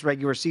rest of this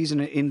regular season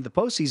in the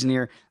postseason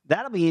here.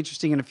 That'll be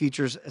interesting in a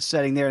futures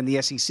setting there in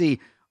the SEC.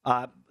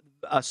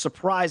 A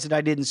surprise that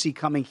I didn't see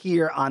coming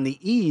here on the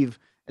eve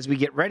as we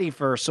get ready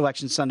for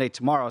Selection Sunday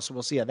tomorrow. So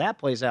we'll see how that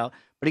plays out.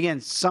 But again,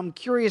 some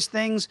curious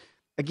things.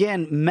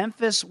 Again,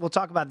 Memphis, we'll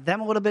talk about them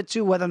a little bit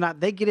too, whether or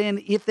not they get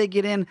in, if they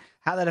get in,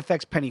 how that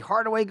affects Penny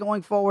Hardaway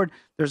going forward.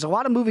 There's a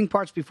lot of moving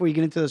parts before you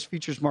get into those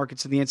futures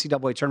markets in the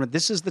NCAA tournament.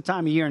 This is the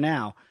time of year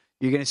now.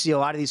 You're going to see a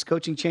lot of these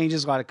coaching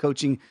changes, a lot of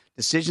coaching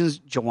decisions.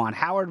 Juwan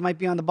Howard might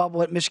be on the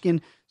bubble at Michigan.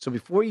 So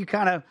before you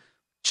kind of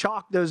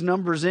chalk those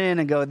numbers in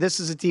and go, this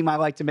is a team I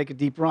like to make a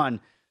deep run,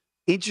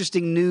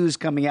 interesting news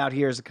coming out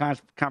here as the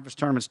conference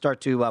tournaments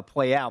start to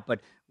play out.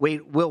 But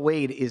Will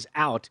Wade is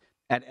out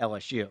at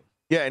LSU.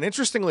 Yeah, and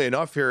interestingly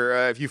enough here,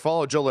 if you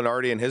follow Joe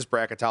Lunardi and his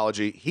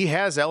bracketology, he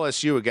has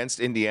LSU against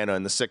Indiana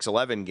in the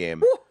 6-11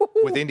 game,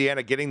 with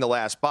Indiana getting the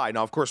last bye.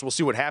 Now, of course, we'll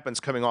see what happens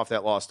coming off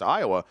that loss to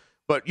Iowa,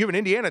 but you have an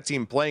Indiana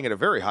team playing at a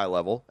very high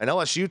level, an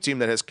LSU team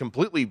that has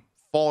completely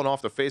fallen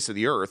off the face of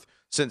the earth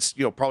since,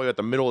 probably at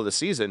the middle of the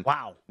season.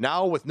 Wow.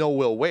 Now with no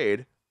Will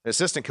Wade, an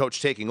assistant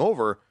coach taking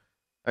over,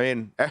 I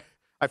mean,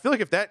 I feel like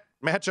if that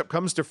matchup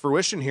comes to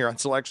fruition here on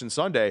Selection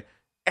Sunday,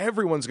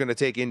 everyone's going to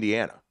take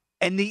Indiana.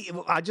 And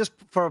just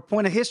for a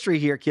point of history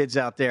here, kids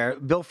out there,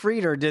 Bill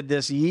Frieder did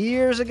this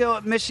years ago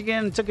at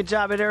Michigan, took a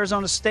job at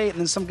Arizona State, and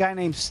then some guy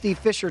named Steve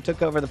Fisher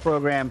took over the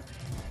program,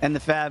 and the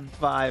Fab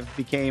Five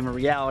became a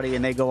reality,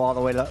 and they go all the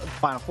way to the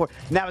Final Four.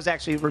 And that was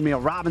actually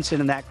Ramil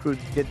Robinson, and that crew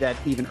did that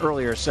even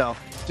earlier. So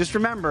just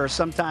remember,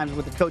 sometimes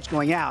with the coach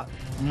going out,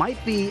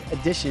 might be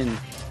addition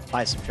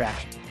by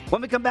subtraction.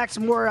 When we come back,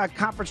 some more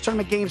conference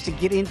tournament games to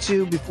get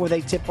into before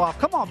they tip off.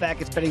 Come on back.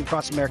 It's Betting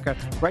Across America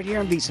right here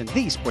on VSiN,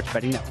 the Sports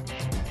Betting Network.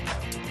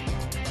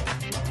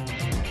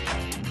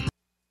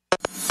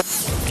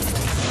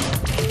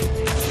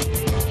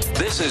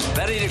 This is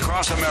Betting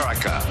Across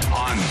America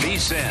on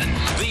VSiN,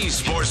 the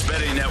Sports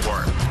Betting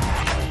Network.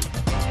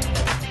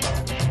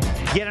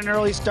 Get an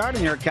early start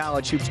in your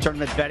college hoops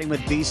tournament betting with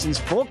VSiN's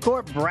full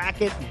court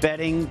bracket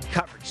betting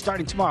coverage.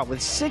 Starting tomorrow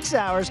with 6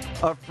 hours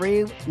of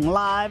free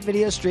live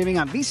video streaming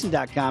on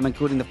VSiN.com,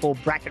 including the full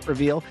bracket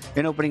reveal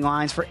and opening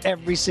lines for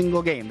every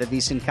single game. The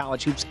VSiN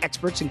College Hoops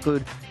experts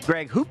include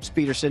Greg Hoops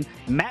Peterson,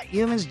 Matt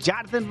Humans,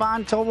 Jonathan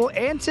Von Tobel,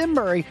 and Tim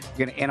Murray.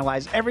 You're going to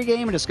analyze every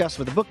game and discuss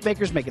with the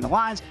bookmakers making the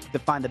lines to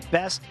find the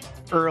best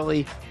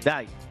early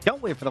value.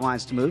 Don't wait for the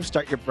lines to move.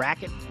 Start your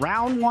bracket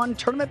round one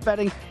tournament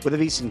betting with the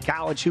VSiN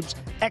College Hoops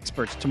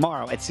experts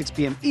tomorrow at 6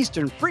 p.m.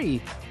 Eastern,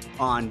 free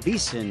on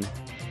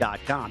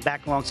VSiN.com.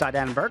 Back alongside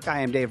Adam Burke,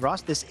 I am Dave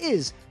Ross. This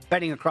is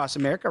Betting Across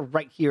America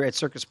right here at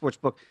Circus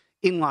Sportsbook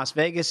in Las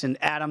Vegas. And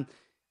Adam,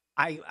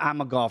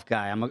 I'm a golf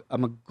guy.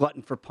 I'm a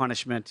glutton for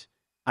punishment.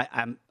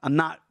 I'm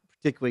not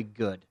particularly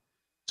good.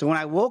 So when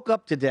I woke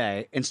up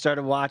today and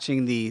started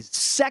watching the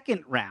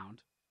second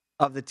round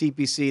of the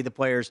TPC, the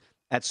Players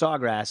at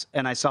Sawgrass,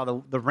 and I saw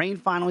the rain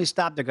finally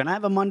stopped. They're going to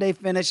have a Monday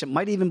finish. It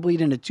might even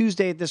bleed into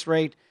Tuesday at this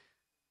rate.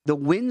 The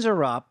winds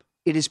are up.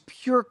 It is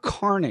pure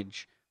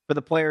carnage for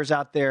the players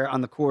out there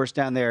on the course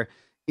down there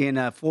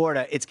in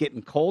Florida. It's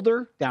getting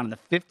colder, down in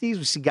the 50s.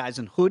 We see guys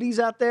in hoodies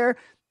out there.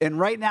 And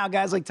right now,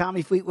 guys like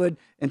Tommy Fleetwood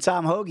and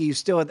Tom Hoge, you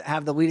still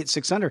have the lead at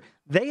 6 under.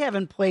 They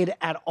haven't played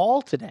at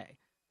all today.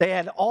 They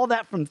had all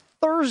that from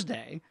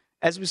Thursday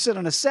as we sit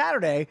on a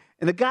Saturday,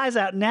 and the guys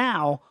out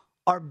now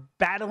are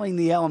battling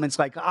the elements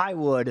like I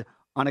would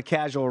on a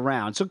casual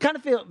round. So it kind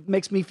of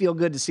makes me feel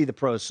good to see the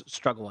pros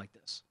struggle like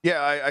this.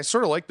 Yeah, I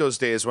sort of like those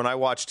days when I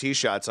watch tee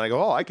shots and I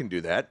go, oh, I can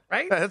do that.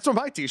 Right? That's what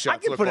my tee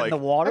shots look like. I can put it in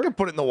the water. I can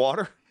put it in the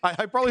water.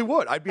 I probably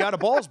would. I'd be out of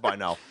balls by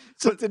now.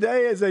 So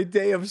today is a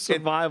day of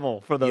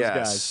survival for those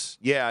guys.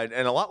 Yeah,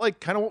 and a lot like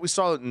kind of what we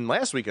saw in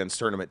last weekend's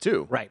tournament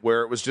too. Right.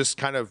 Where it was just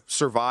kind of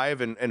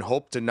survive and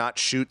hope to not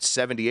shoot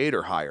 78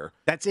 or higher.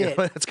 That's it.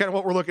 That's kind of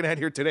what we're looking at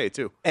here today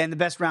too. And the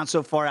best round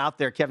so far out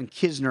there, Kevin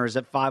Kisner is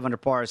at 5 under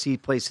par as he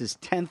plays his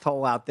 10th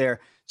hole out there.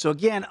 So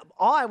again,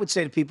 all I would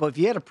say to people, if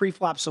you had a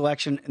pre-flop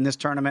selection in this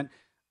tournament,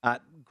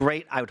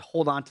 great. I would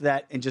hold on to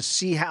that and just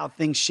see how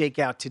things shake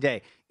out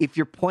today. If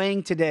you're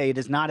playing today, it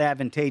is not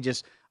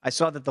advantageous. I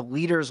saw that the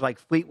leaders like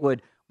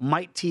Fleetwood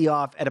might tee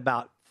off at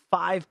about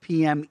 5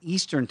 p.m.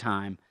 Eastern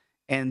time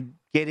and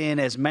get in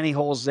as many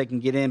holes as they can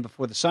get in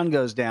before the sun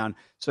goes down.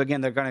 So again,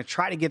 they're going to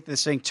try to get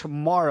this thing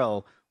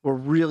tomorrow will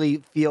really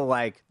feel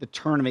like the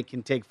tournament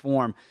can take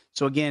form.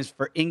 So again,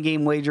 for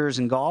in-game wagers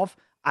in golf,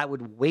 I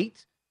would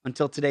wait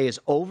until today is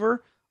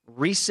over,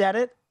 reset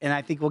it, and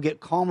I think we'll get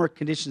calmer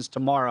conditions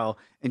tomorrow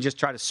and just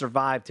try to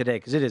survive today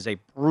because it is a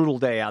brutal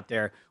day out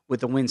there with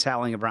the winds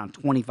howling around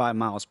 25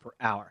 miles per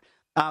hour.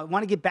 I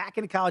want to get back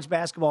into college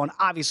basketball, and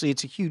obviously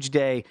it's a huge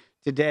day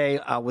today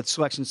with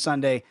Selection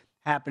Sunday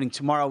happening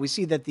tomorrow. We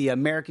see that the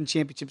American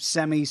Championship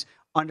semis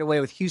underway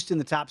with Houston,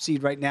 the top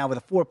seed right now, with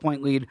a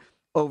 4-point lead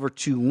over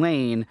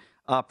Tulane.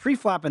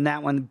 Pre-flop in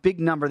that one, big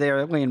number there,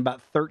 they're weighing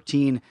about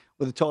 13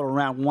 with a total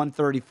around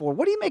 134.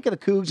 What do you make of the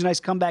Cougs? Nice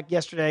comeback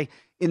yesterday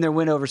in their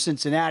win over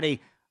Cincinnati.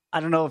 I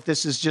don't know if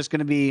this is just going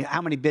to be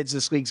how many bids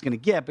this league's going to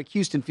get, but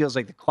Houston feels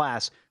like the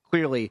class,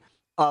 clearly,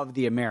 of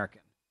the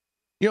American.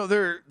 You know,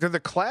 they're the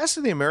class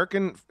of the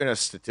American in a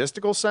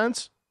statistical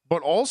sense,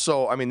 but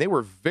also, I mean, they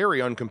were very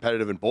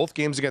uncompetitive in both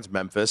games against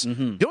Memphis.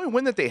 Mm-hmm. The only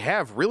win that they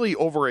have really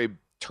over a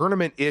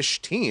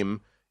tournament-ish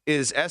team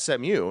is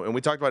SMU. And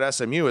we talked about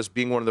SMU as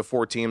being one of the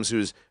 4 teams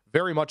who's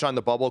very much on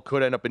the bubble,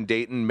 could end up in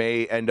Dayton,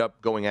 may end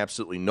up going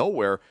absolutely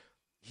nowhere.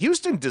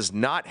 Houston does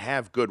not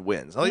have good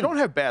wins. Now, they don't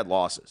have bad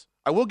losses.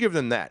 I will give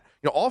them that.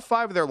 You know, all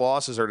 5 of their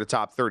losses are to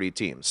top 30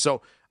 teams.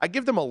 So I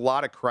give them a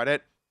lot of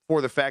credit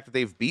for the fact that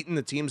they've beaten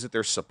the teams that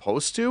they're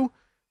supposed to,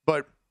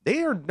 but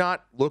they are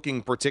not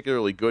looking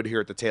particularly good here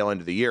at the tail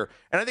end of the year.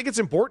 And I think it's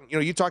important. You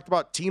know, you talked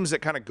about teams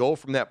that kind of go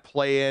from that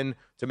play-in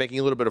to making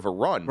a little bit of a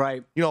run.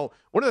 Right. You know,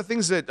 one of the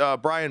things that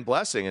Brian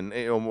Blessing, and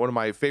you know, one of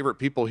my favorite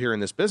people here in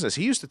this business,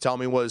 he used to tell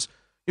me was,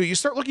 you know, you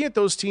start looking at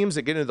those teams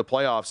that get into the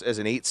playoffs as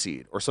an 8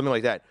 seed or something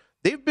like that.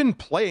 They've been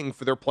playing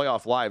for their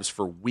playoff lives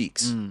for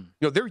weeks. You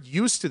know, they're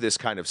used to this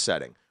kind of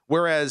setting.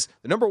 Whereas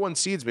the number 1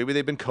 seeds, maybe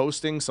they've been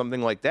coasting,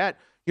 something like that.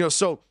 You know,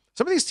 so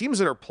some of these teams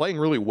that are playing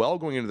really well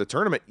going into the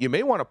tournament, you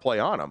may want to play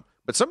on them.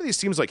 But some of these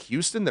teams like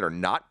Houston that are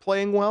not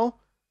playing well,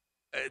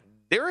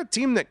 they're a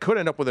team that could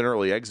end up with an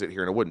early exit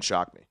here, and it wouldn't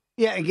shock me.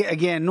 Yeah,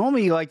 again,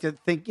 normally you like to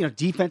think, you know,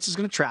 defense is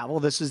going to travel.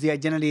 This is the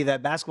identity of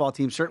that basketball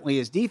team, certainly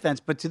is defense.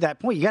 But to that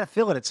point, you got to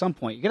fill it at some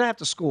point. You're going to have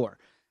to score.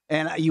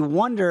 And you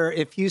wonder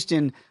if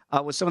Houston,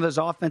 with some of those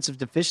offensive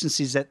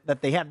deficiencies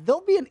that they have,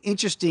 there'll be an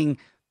interesting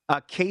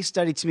case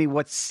study to me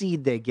what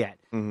seed they get.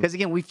 Because,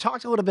 again, we've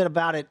talked a little bit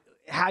about it,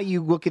 how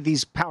you look at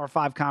these Power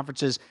 5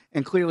 conferences,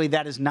 and clearly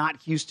that is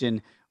not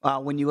Houston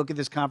when you look at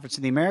this conference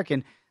in the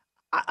American.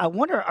 I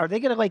wonder, are they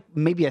going to like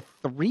maybe a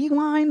 3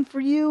 line for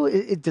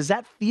you? Does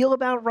that feel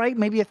about right?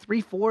 Maybe a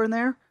 3-4 in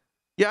there?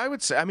 Yeah, I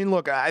would say. I mean,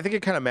 look, I think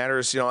it kind of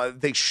matters. You know,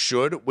 they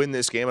should win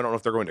this game. I don't know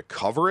if they're going to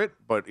cover it,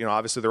 but, you know,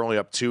 obviously they're only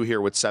up 2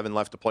 here with 7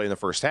 left to play in the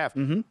first half.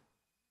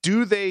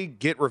 Do they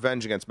get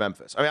revenge against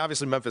Memphis? I mean,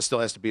 obviously Memphis still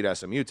has to beat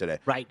SMU today.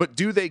 Right. But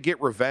do they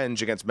get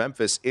revenge against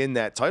Memphis in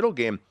that title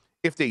game?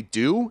 If they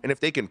do, and if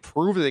they can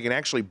prove that they can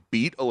actually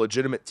beat a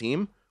legitimate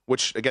team,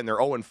 which, again, they're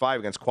 0-5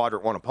 against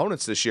Quadrant 1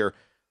 opponents this year,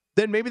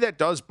 then maybe that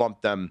does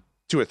bump them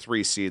to a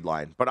 3 seed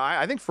line. But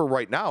I think for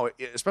right now,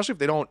 especially if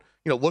they don't,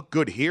 you know, look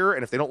good here,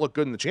 and if they don't look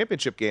good in the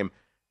championship game,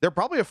 they're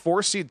probably a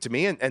 4 seed to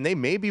me, and they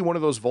may be one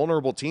of those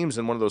vulnerable teams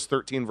in one of those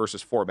 13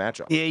 versus 4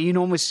 matchups. Yeah, you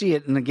normally see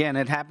it, and again,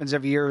 it happens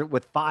every year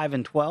with 5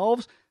 and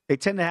 12s. They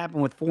tend to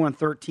happen with 4 and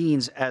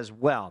 13s as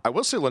well. I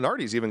will say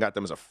Lenardi's even got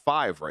them as a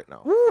 5 right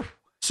now.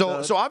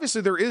 So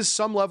obviously there is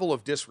some level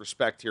of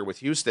disrespect here with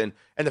Houston,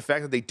 and the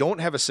fact that they don't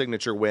have a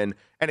signature win,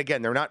 and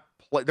again, they're not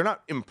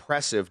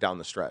impressive down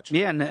the stretch.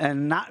 Yeah,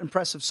 and not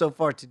impressive so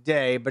far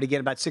today, but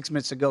again, about 6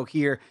 minutes to go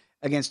here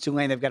against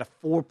Tulane. They've got a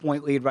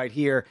 4-point lead right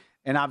here,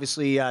 and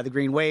obviously the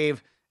Green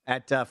Wave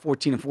at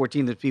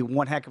 14-14, there'd be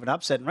one heck of an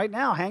upset. And right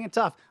now, hanging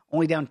tough,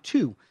 only down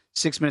 2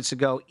 6 minutes to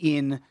go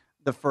in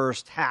the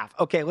first half.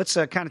 Okay, let's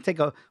kind of take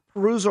a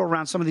perusal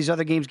around some of these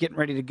other games getting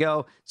ready to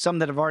go, some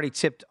that have already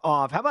tipped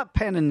off. How about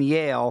Penn and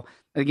Yale?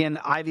 Again,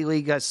 Ivy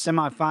League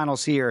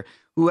semifinals here.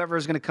 Whoever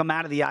is going to come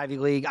out of the Ivy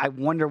League, I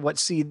wonder what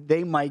seed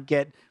they might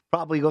get,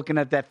 probably looking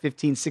at that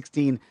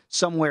 15-16,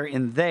 somewhere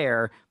in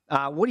there.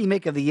 What do you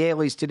make of the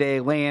Yaleys today?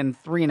 Laying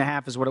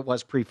 3.5 is what it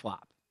was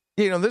pre-flop.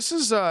 This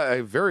is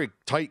a very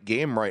tight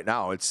game right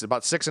now. It's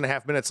about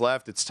 6.5 minutes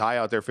left. It's tie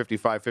out there,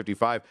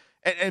 55-55.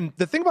 And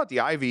the thing about the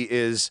Ivy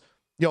is,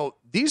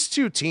 these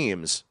two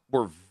teams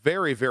were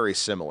very, very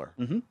similar.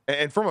 Mm-hmm.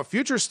 And from a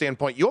future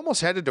standpoint, you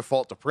almost had to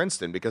default to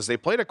Princeton because they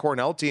played a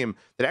Cornell team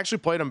that actually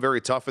played them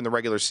very tough in the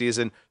regular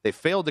season. They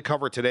failed to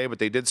cover today, but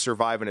they did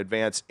survive and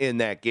advance in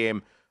that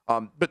game.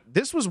 But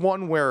this was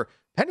one where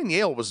Penn and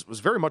Yale was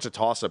very much a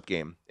toss-up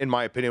game, in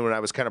my opinion, when I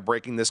was kind of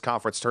breaking this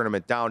conference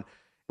tournament down.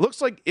 It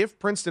looks like if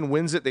Princeton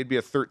wins it, they'd be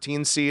a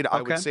 13 seed. Okay.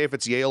 I would say if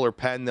it's Yale or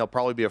Penn, they'll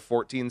probably be a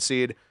 14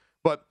 seed.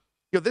 But,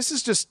 this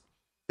is just,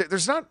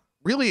 there's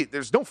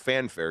no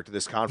fanfare to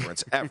this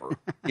conference ever.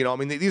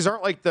 These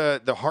aren't like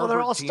the Harvard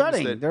they're all teams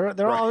studying.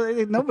 They're all,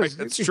 nobody's.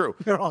 Right, that's true.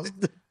 They're all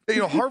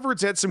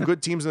Harvard's had some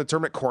good teams in the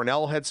tournament.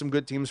 Cornell had some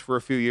good teams for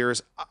a few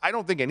years. I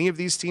don't think any of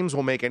these teams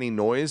will make any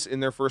noise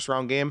in their first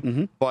round game.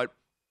 Mm-hmm. But,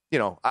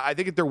 I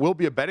think there will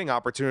be a betting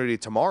opportunity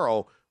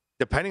tomorrow,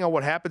 depending on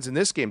what happens in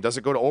this game. Does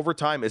it go to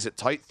overtime? Is it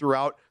tight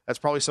throughout? That's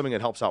probably something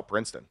that helps out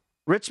Princeton.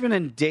 Richmond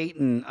and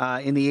Dayton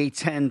in the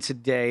A10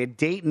 today.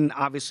 Dayton,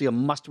 obviously a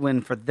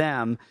must-win for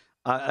them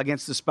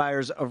against the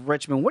Spires of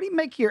Richmond. What do you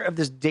make here of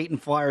this Dayton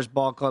Flyers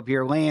ball club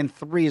here? Laying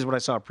 3 is what I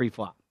saw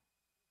pre-flop.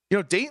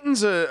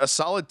 Dayton's a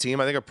solid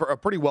team. I think a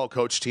pretty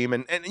well-coached team.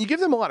 And you give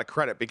them a lot of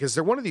credit because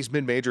they're one of these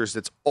mid-majors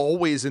that's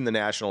always in the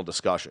national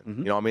discussion.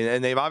 Mm-hmm.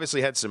 And they've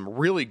obviously had some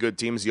really good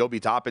teams. The Obi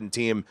Toppin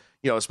team,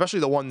 especially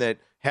the one that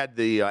had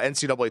the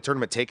NCAA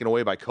tournament taken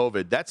away by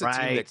COVID. That's a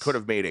team that could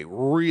have made a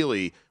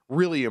really,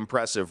 really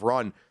impressive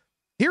run.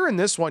 Here in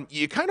this one,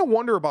 you kind of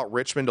wonder about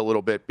Richmond a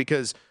little bit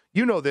because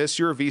you're a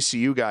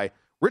VCU guy.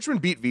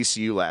 Richmond beat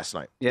VCU last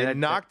night. Yeah, they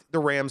knocked the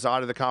Rams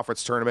out of the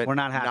conference tournament. We're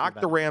not happy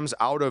knocked the Rams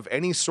out of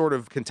any sort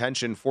of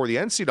contention for the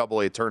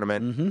NCAA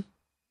tournament. Mm-hmm.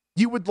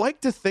 You would like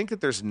to think that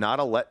there's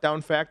not a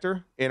letdown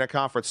factor in a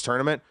conference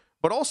tournament,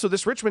 but also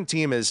this Richmond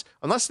team is,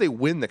 unless they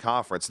win the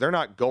conference, they're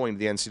not going to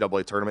the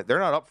NCAA tournament. They're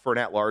not up for an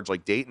at-large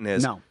like Dayton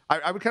is. No.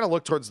 I would kind of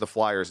look towards the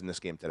Flyers in this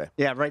game today.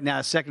 Yeah, right now,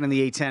 second in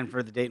the A10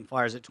 for the Dayton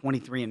Flyers at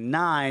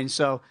 23-9.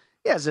 So,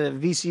 yeah, as a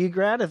VCU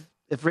grad,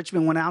 if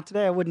Richmond went out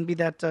today, I wouldn't be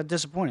that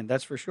disappointed.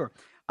 That's for sure.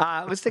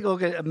 Let's take a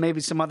look at maybe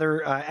some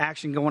other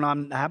action going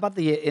on. How about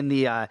in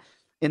the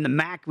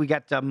MAC? We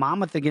got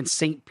Monmouth against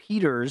St.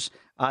 Peter's.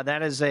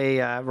 That is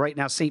right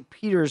now St.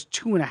 Peter's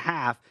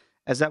 2.5,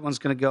 as that one's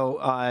going to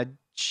go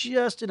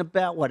just in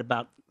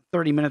about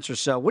 30 minutes or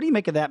so. What do you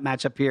make of that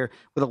matchup here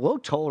with a low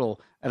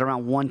total at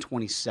around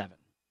 127?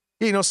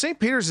 St.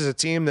 Peter's is a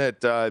team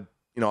that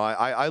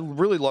I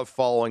really love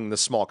following the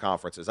small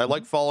conferences. I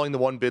like following the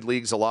one bid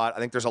leagues a lot. I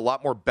think there's a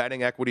lot more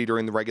betting equity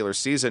during the regular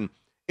season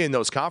in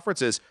those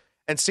conferences.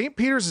 And St.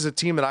 Peter's is a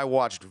team that I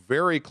watched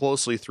very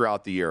closely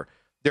throughout the year.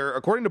 They're,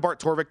 according to Bart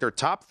Torvik, they're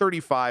top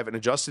 35 in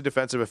adjusted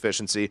defensive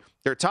efficiency.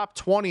 They're top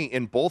 20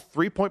 in both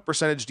 3-point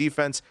percentage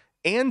defense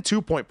and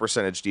 2-point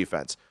percentage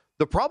defense.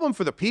 The problem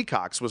for the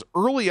Peacocks was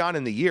early on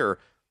in the year,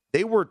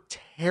 they were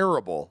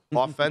terrible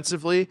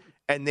offensively,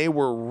 and they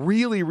were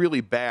really,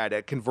 really bad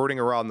at converting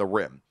around the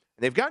rim.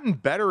 And they've gotten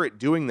better at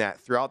doing that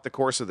throughout the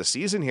course of the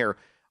season here.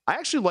 I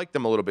actually like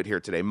them a little bit here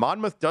today.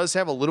 Monmouth does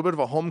have a little bit of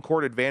a home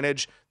court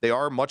advantage. They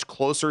are much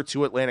closer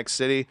to Atlantic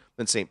City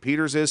than St.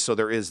 Peter's is, so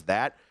there is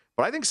that.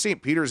 But I think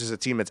St. Peter's is a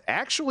team that's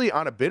actually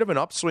on a bit of an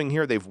upswing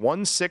here. They've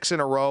won 6 in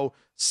a row,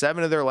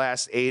 7 of their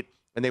last 8,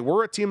 and they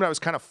were a team that I was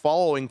kind of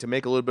following to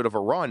make a little bit of a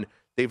run.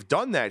 They've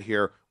done that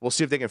here. We'll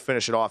see if they can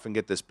finish it off and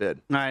get this bid.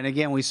 All right, and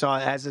again, we saw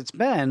as it's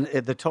been,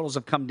 the totals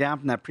have come down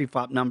from that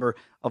pre-flop number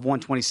of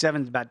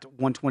 127 to about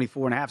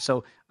 124.5.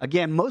 So,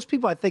 again, most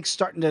people, I think,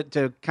 starting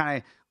to kind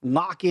of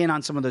lock in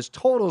on some of those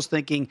totals,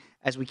 thinking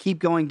as we keep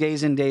going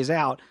days in, days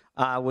out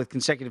with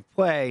consecutive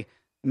play,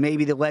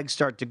 maybe the legs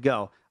start to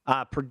go.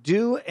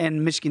 Purdue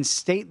and Michigan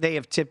State, they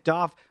have tipped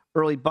off.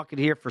 Early bucket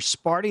here for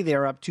Sparty. They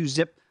are up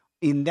 2-0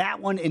 in that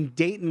one. In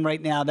Dayton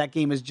right now, that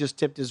game is just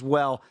tipped as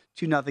well,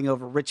 2-0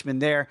 over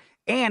Richmond there.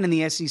 And in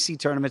the SEC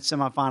tournament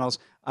semifinals,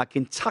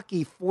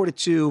 Kentucky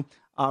 4-2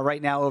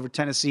 right now over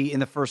Tennessee in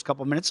the first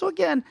couple of minutes. So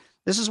again,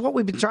 this is what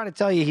we've been trying to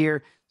tell you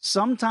here.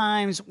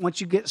 Sometimes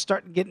once you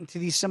start getting to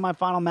these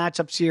semifinal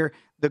matchups here,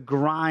 the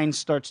grind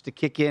starts to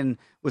kick in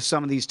with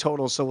some of these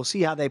totals. So we'll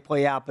see how they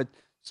play out. But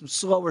some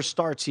slower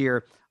starts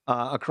here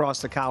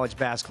across the college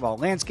basketball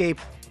landscape.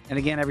 And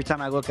again, every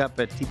time I look up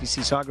at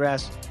TPC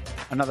Sawgrass,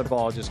 another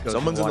ball just goes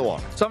in the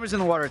water. Someone's in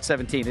the water at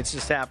 17. It's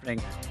just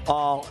happening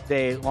all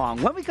day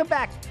long. When we come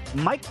back,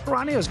 Mike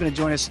Peranio is going to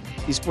join us,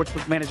 the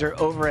sportsbook manager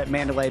over at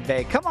Mandalay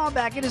Bay. Come on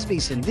back. It is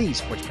VSiN, the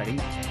Sports Betting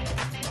Network.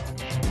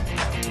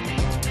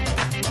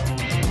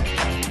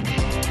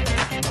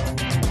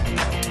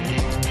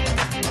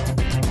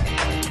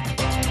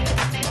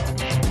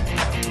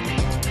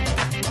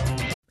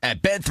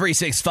 At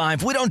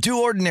Bet365, we don't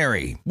do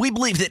ordinary. We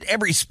believe that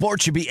every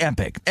sport should be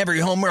epic.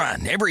 Every home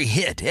run, every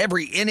hit,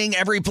 every inning,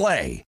 every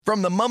play.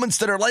 From the moments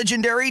that are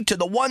legendary to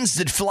the ones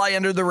that fly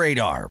under the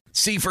radar.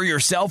 See for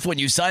yourself when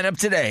you sign up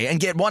today and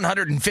get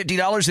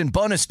 $150 in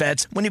bonus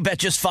bets when you bet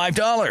just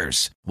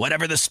 $5.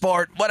 Whatever the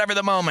sport, whatever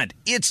the moment,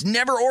 it's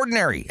never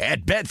ordinary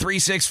at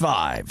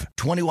Bet365.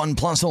 21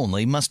 plus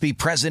only. Must be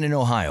present in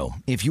Ohio.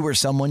 If you or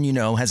someone you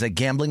know has a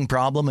gambling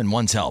problem and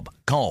wants help,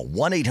 call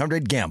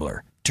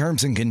 1-800-GAMBLER.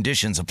 Terms and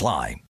conditions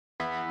apply.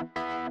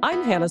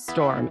 I'm Hannah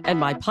Storm, and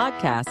my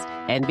podcast,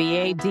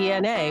 NBA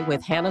DNA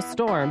with Hannah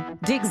Storm,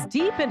 digs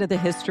deep into the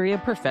history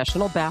of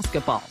professional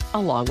basketball,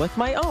 along with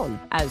my own,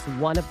 as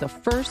one of the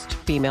first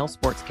female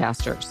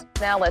sportscasters.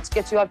 Now let's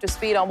get you up to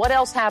speed on what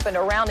else happened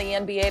around the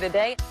NBA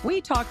today. We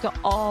talked to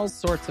all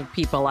sorts of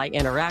people I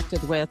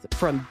interacted with,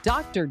 from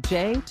Dr.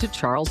 J to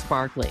Charles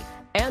Barkley,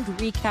 and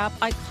recap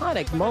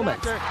iconic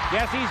moments.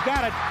 Yes, he's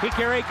got it.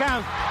 Here he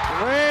comes.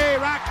 Way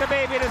rock the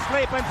baby to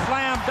sleep and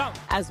slam dunk.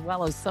 As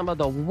well as some of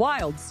the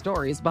wild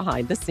stories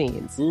behind the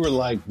scenes. We were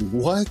like,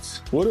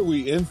 what? What are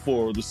we in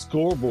for? The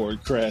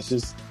scoreboard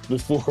crashes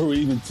before we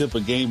even tip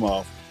a game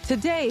off.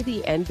 Today,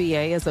 the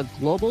NBA is a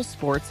global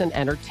sports and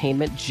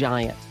entertainment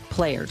giant.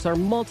 Players are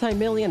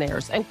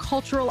multimillionaires and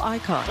cultural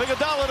icons.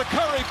 Iguodala to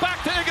Curry,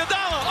 back to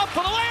Iguodala, up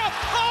for the layup.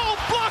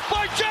 Oh, blocked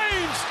by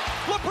James.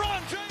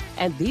 LeBron James.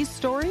 And these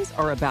stories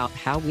are about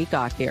how we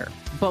got here,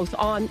 both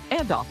on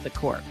and off the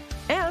court.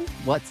 And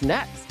what's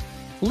next?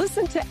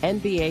 Listen to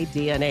NBA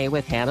DNA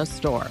with Hannah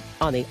Storm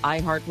on the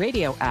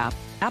iHeartRadio app,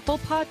 Apple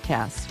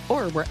Podcasts,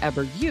 or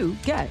wherever you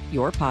get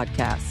your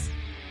podcasts.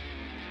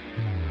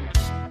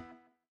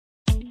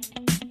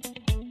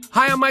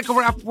 Hi, I'm Michael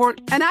Rappaport.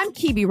 And I'm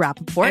Kibi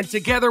Rappaport. And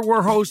together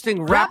we're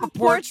hosting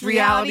Rappaport's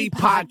Reality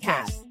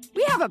Podcast.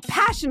 We have a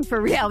passion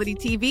for reality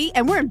TV,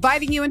 and we're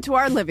inviting you into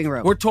our living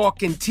room. We're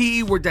talking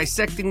tea, we're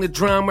dissecting the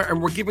drama,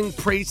 and we're giving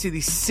praise to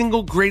the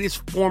single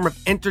greatest form of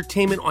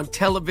entertainment on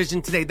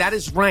television today. That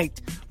is right.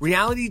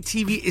 Reality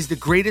TV is the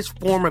greatest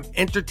form of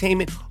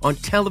entertainment on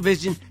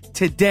television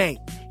today.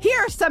 Here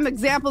are some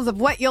examples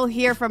of what you'll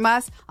hear from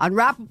us on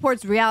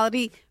Rappaport's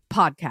Reality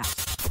Podcast.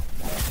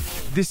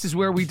 This is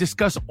where we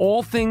discuss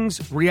all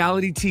things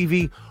reality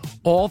TV,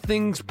 all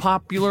things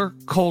popular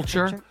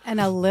culture. And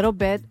a little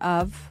bit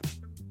of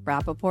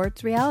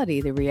Rappaport's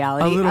reality, the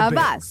reality of bit.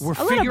 us. We're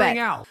figuring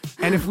out.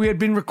 And if we had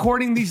been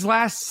recording these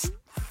last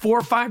 4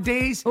 or 5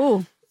 days,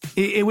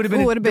 it would have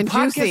been, the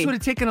podcast juicy. would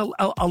have taken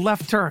a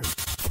left turn.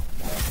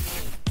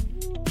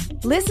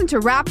 Listen to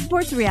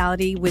Rappaport's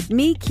Reality with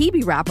me,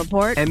 Kibi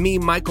Rappaport. And me,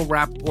 Michael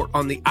Rappaport,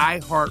 on the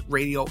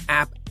iHeartRadio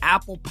app,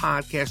 Apple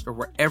Podcast, or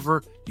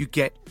wherever you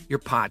get your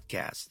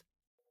podcast.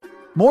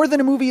 More Than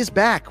a Movie is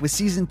back with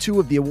season 2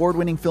 of the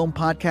award-winning film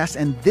podcast,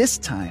 and this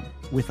time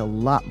with a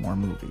lot more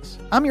movies.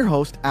 I'm your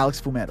host,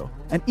 Alex Fumero,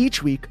 and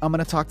each week I'm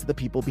going to talk to the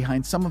people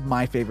behind some of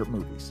my favorite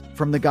movies.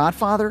 From The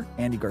Godfather,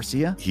 Andy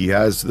Garcia. He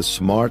has the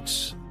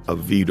smarts of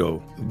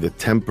Vito, the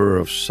temper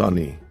of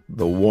Sonny,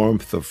 the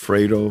warmth of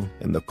Fredo,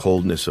 and the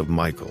coldness of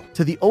Michael.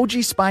 To the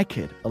OG Spy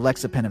Kid,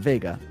 Alexa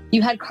Penavega.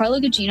 You had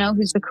Carla Gugino,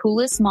 who's the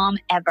coolest mom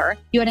ever.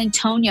 You had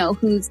Antonio,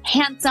 who's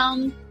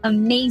handsome,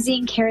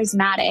 amazing,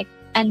 charismatic.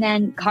 And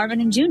then Carmen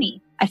and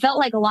Junie. I felt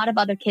like a lot of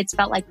other kids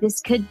felt like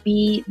this could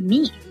be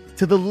me.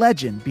 To the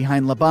legend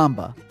behind La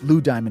Bamba, Lou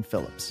Diamond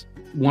Phillips.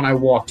 When I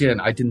walked in,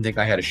 I didn't think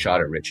I had a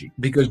shot at Richie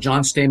because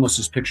John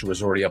Stamos' picture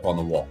was already up on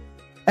the wall.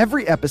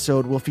 Every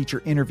episode will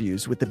feature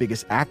interviews with the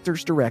biggest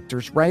actors,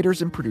 directors,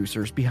 writers, and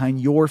producers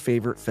behind your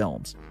favorite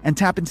films and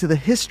tap into the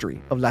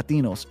history of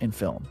Latinos in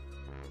film.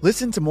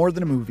 Listen to More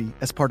Than a Movie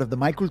as part of the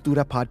My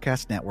Cultura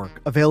Podcast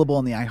Network, available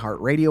on the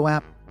iHeartRadio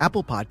app,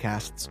 Apple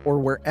Podcasts, or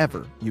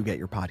wherever you get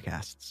your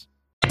podcasts.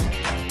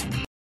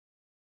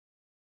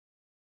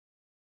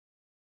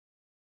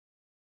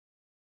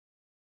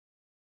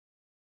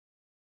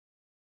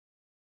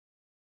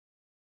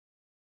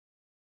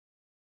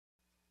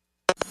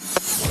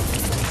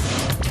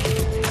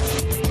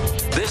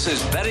 This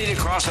is Betting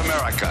Across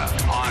America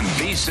on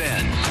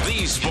VSiN,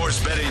 the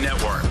Sports Betting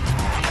Network.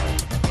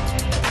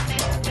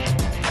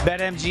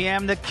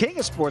 BetMGM, the king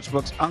of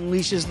sportsbooks,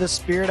 unleashes the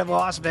spirit of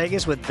Las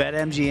Vegas with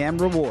BetMGM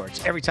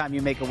rewards. Every time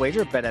you make a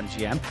wager at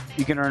BetMGM,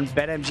 you can earn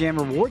BetMGM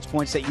rewards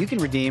points that you can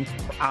redeem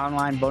for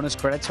online bonus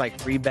credits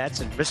like free bets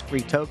and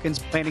risk-free tokens.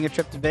 Planning a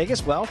trip to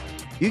Vegas? Well,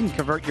 you can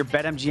convert your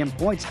BetMGM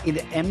points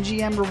into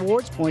MGM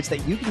rewards points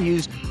that you can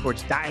use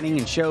towards dining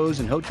and shows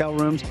and hotel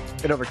rooms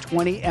at over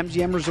 20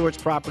 MGM Resorts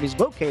properties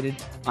located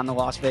on the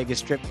Las Vegas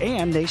Strip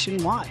and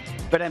nationwide.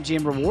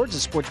 BetMGM Rewards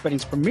is sports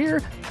betting's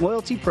premier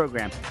loyalty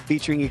program,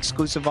 featuring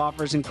exclusive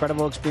offers,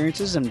 incredible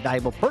experiences, and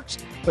valuable perks.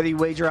 Whether you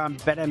wager on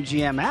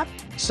BetMGM app,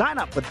 sign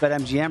up with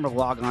BetMGM or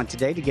log on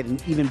today to get an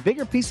even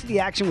bigger piece of the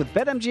action with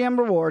BetMGM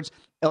Rewards.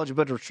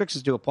 Eligibility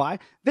restrictions do apply.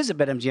 Visit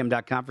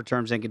BetMGM.com for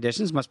terms and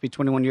conditions. Must be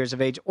 21 years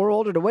of age or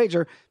older to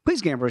wager. Please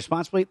gamble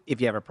responsibly.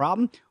 If you have a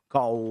problem,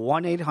 call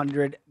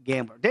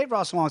 1-800-GAMBLER. Dave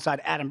Ross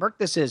alongside Adam Burke.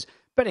 This is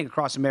Betting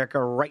Across America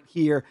right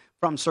here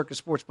from Circus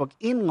Sportsbook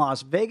in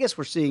Las Vegas.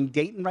 We're seeing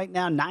Dayton right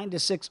now,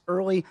 9-6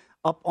 early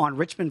up on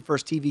Richmond,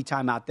 first TV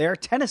timeout there.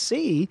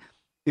 Tennessee,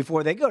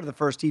 before they go to the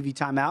first TV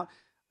timeout,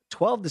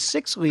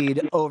 12-6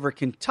 lead over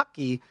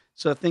Kentucky.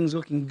 So things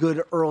looking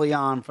good early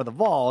on for the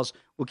Vols.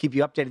 We'll keep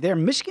you updated there.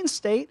 Michigan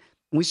State,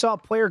 we saw a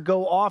player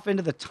go off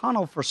into the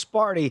tunnel for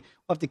Sparty.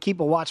 We'll have to keep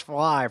a watchful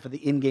eye for the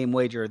in-game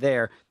wager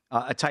there.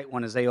 A tight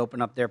one as they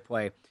open up their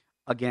play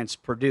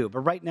against Purdue. But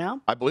right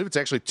now, I believe it's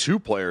actually two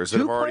players that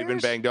have already been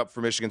banged up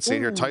for Michigan State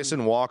here.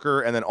 Tyson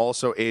Walker and then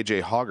also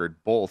A.J. Hoggard,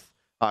 both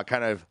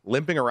kind of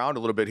limping around a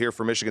little bit here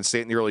for Michigan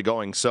State in the early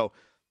going. So,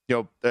 you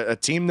know, a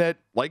team that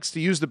likes to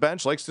use the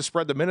bench, likes to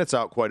spread the minutes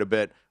out quite a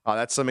bit.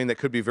 That's something that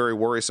could be very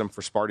worrisome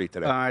for Sparty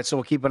today. All right, so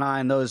we'll keep an eye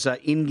on those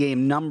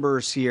in-game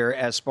numbers here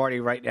as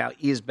Sparty right now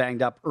is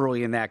banged up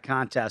early in that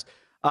contest.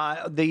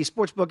 The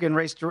sportsbook and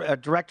race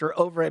director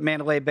over at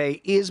Mandalay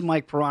Bay is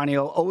Mike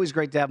Peranio. Always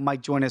great to have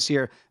Mike join us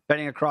here,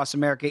 betting across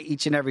America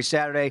each and every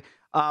Saturday.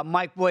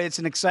 Mike, boy, it's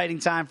an exciting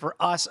time for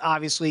us,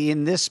 obviously,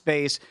 in this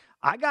space.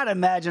 I got to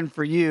imagine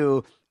for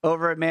you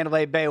over at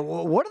Mandalay Bay,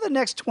 what are the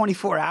next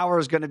 24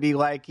 hours going to be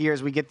like here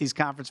as we get these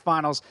conference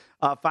finals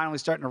finally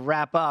starting to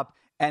wrap up,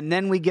 and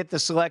then we get the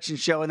selection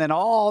show, and then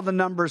all the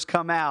numbers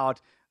come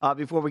out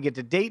before we get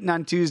to Dayton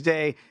on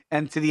Tuesday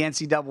and to the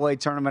NCAA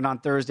tournament on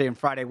Thursday and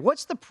Friday.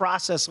 What's the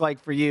process like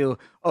for you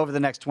over the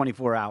next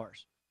 24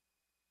 hours?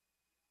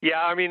 Yeah,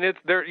 I mean, it's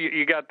there.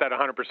 You got that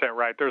 100%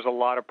 right. There's a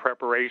lot of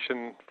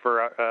preparation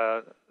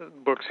for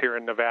books here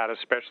in Nevada,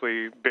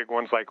 especially big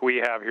ones like we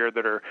have here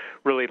that are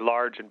really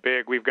large and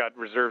big. We've got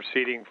reserve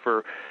seating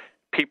for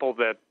people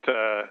that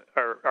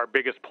are our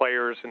biggest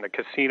players in the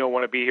casino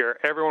want to be here.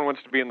 Everyone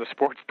wants to be in the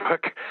sports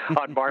book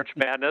on March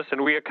Madness,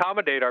 and we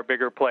accommodate our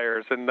bigger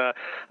players. And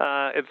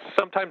it's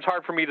sometimes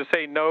hard for me to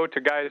say no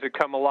to guys that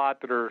come a lot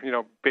that are, you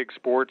know, big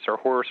sports or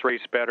horse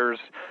race bettors.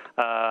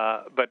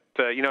 But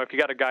you know, if you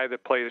got a guy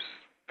that plays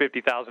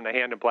 $50,000 a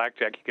hand in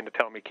blackjack, you can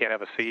tell him he can't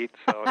have a seat.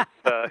 So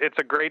it's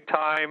a great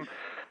time.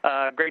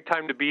 Great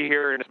time to be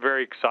here, and it's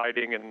very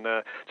exciting. And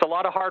it's a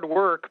lot of hard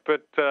work,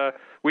 but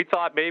we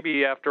thought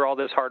maybe after all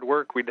this hard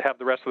work, we'd have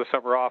the rest of the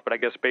summer off, but I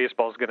guess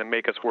baseball is going to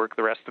make us work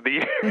the rest of the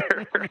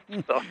year.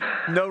 So.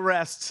 No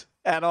rest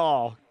at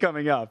all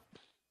coming up.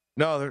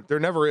 No, there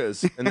never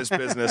is in this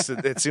business.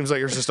 It seems like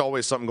there's just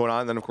always something going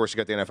on. And then, of course, you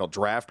got the NFL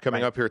draft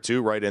coming up here,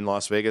 too, right in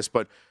Las Vegas.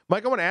 But,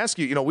 Mike, I want to ask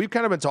you, you know, we've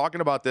kind of been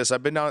talking about this.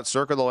 I've been down at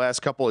Circa the last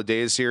couple of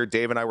days here.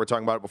 Dave and I were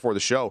talking about it before the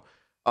show.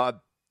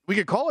 We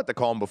could call it the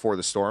calm before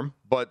the storm,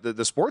 but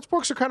the sports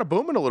books are kind of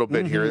booming a little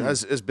bit here.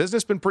 Has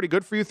business been pretty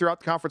good for you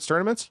throughout the conference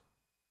tournaments?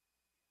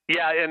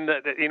 Yeah, and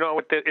you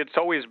know, it's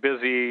always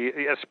busy,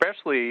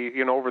 especially,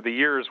 you know, over the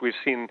years we've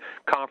seen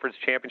Conference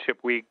Championship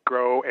Week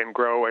grow and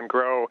grow and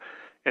grow.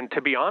 And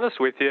to be honest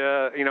with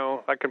you, you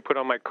know, I can put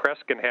on my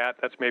Kreskin hat.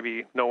 That's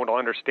maybe no one will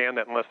understand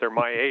that unless they're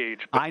my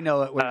age. But, I know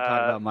what you're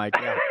talking about, Mike.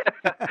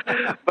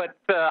 Yeah. But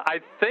I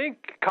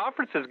think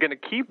conference is going to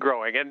keep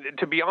growing. And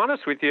to be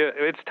honest with you,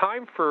 it's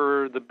time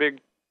for the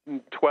Big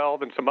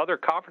 12 and some other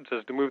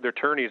conferences to move their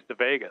tourneys to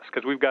Vegas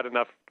because we've got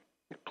enough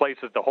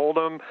places to hold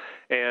them,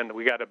 and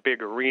we got a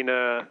big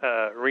arena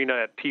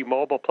at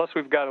T-Mobile. Plus,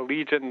 we've got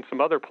Allegiant and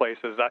some other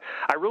places.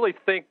 I really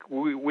think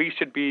we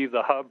should be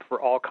the hub for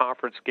all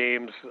conference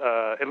games,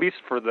 at least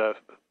for the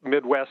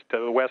Midwest to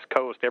the West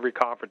Coast. Every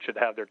conference should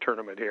have their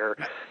tournament here.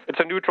 It's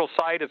a neutral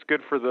site. It's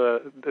good for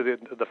the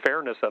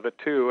fairness of it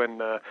too, and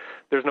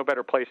there's no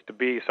better place to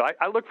be. So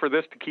I look for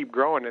this to keep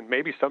growing, and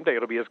maybe someday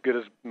it'll be as good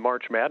as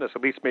March Madness,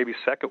 at least maybe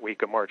second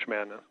week of March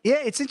Madness. Yeah,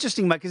 it's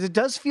interesting, Mike, because it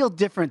does feel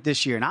different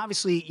this year. And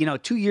obviously, you know,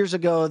 2 years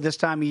ago, this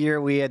time of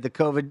year, we had the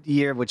COVID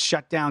year, which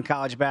shut down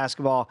college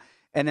basketball.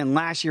 And then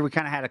last year, we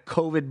kind of had a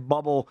COVID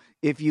bubble,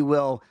 if you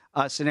will,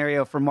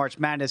 scenario for March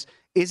Madness.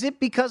 Is it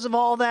because of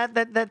all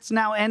that's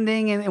now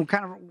ending and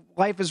kind of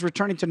life is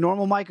returning to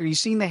normal, Mike? Are you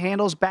seeing the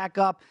handles back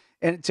up?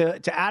 And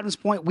to Adam's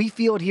point, we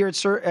feel it here at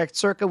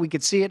Circa. We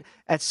could see it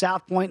at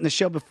South Point in the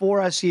show before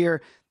us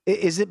here.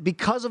 Is it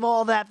because of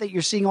all that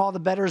you're seeing all the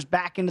bettors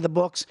back into the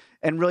books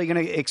and really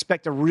going to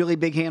expect a really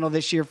big handle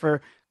this year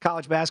for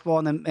college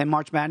basketball and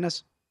March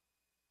Madness?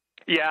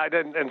 Yeah,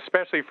 and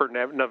especially for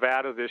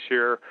Nevada this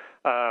year,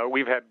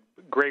 we've had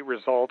great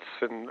results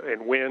and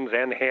wins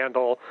and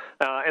handle.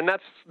 And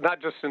that's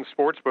not just in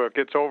sportsbook,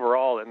 it's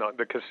overall. And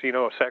the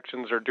casino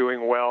sections are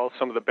doing well,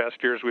 some of the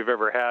best years we've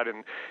ever had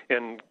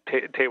in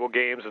table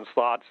games and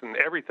slots and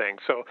everything.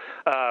 So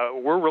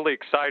we're really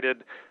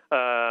excited.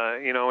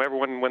 You know,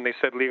 everyone, when they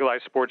said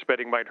legalized sports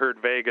betting might hurt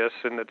Vegas,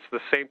 and it's the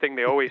same thing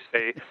they always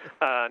say.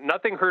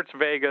 Nothing hurts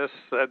Vegas.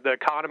 The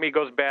economy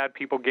goes bad.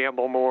 People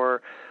gamble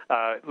more.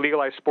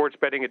 Legalized sports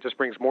betting, it just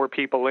brings more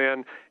people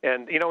in.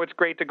 And, you know, it's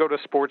great to go to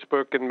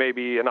sportsbook and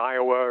maybe in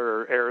Iowa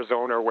or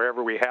Arizona or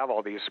wherever we have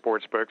all these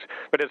sports books.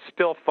 But it's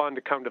still fun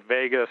to come to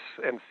Vegas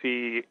and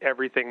see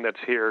everything that's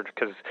here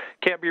because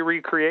it can't be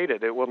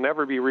recreated. It will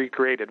never be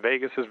recreated.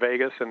 Vegas is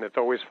Vegas, and it's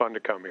always fun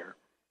to come here.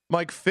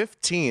 Mike,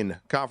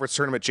 15 conference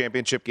tournament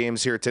championship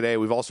games here today.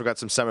 We've also got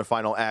some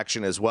semifinal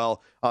action as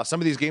well.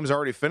 Some of these games are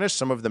already finished,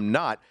 some of them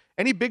not.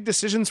 Any big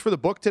decisions for the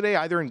book today,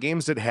 either in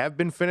games that have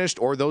been finished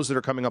or those that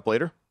are coming up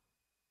later?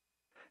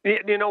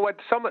 You know what?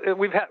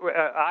 We've had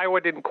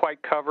Iowa didn't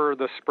quite cover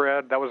the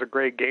spread. That was a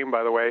great game,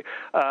 by the way.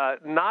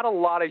 Not a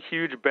lot of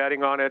huge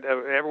betting on it.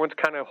 Everyone's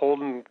kind of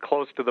holding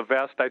close to the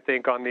vest, I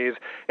think, on these.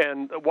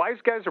 And wise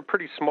guys are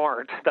pretty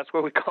smart. That's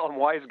what we call them,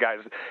 wise guys.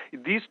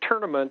 These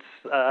tournaments,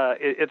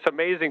 it's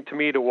amazing to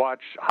me to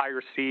watch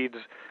higher seeds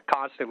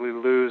constantly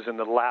lose in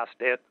the last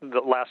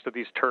of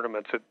these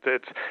tournaments.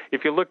 It's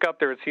if you look up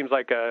there, it seems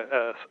like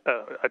a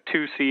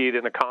 2 seed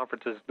in the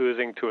conference is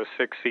losing to a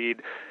 6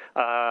 seed.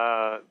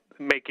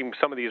 Making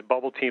some of these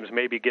bubble teams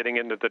maybe getting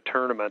into the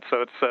tournament,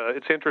 so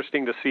it's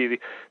interesting to see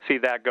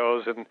that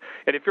goes. And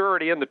if you're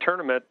already in the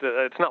tournament,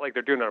 it's not like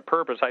they're doing it on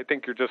purpose. I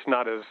think you're just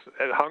not as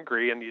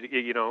hungry, and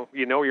you know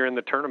you're in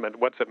the tournament.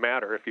 What's it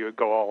matter if you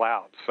go all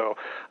out? So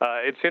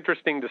it's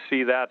interesting to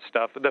see that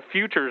stuff. The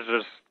futures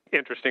is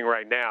interesting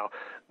right now.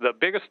 The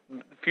biggest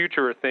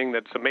future thing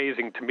that's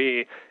amazing to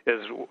me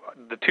is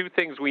the 2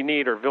 things we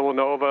need are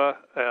Villanova.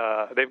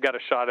 They've got a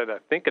shot at, I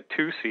think, a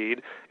 2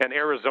 seed, and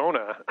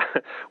Arizona.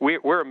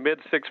 We're a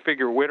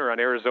mid-6-figure winner on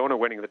Arizona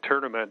winning the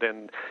tournament,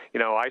 and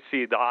I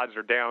see the odds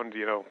are down,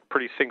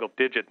 pretty single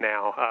digit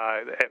now.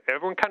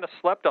 Everyone kind of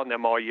slept on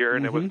them all year,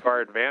 and it was to our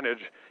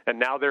advantage, and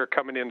now they're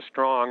coming in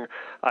strong.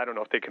 I don't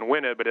know if they can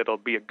win it, but it'll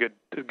be a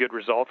good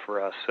result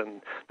for us.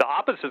 And the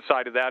opposite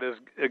side of that is,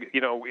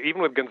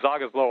 even with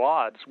Gonzaga's low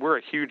odds, we're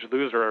a huge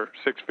loser,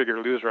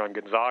 6-figure loser on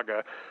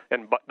Gonzaga,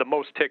 and the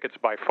most tickets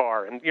by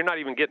far. And you're not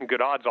even getting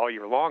good odds all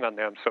year long on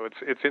them, so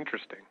it's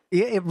interesting.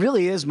 Yeah, it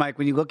really is, Mike,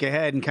 when you look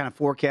ahead and kind of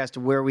forecast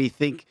where we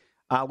think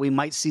we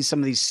might see some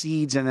of these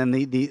seeds and then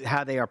the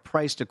how they are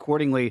priced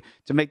accordingly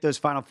to make those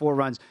Final Four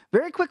runs.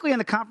 Very quickly in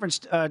the conference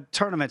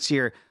tournaments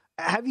here,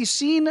 have you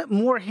seen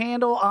more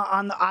handle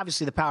on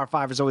obviously the Power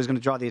 5 is always going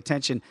to draw the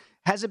attention.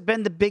 Has it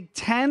been the Big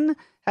Ten?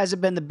 Has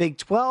it been the Big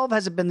 12?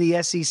 Has it been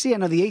the SEC? I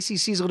know the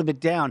ACC is a little bit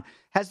down.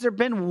 Has there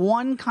been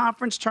one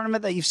conference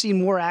tournament that you've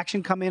seen more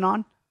action come in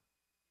on?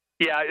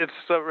 Yeah, it's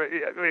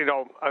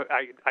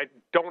I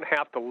don't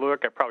have to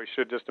look. I probably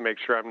should just to make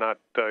sure I'm not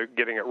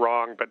getting it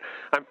wrong. But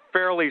I'm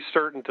fairly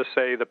certain to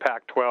say the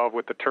Pac-12,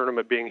 with the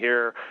tournament being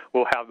here,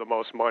 will have the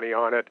most money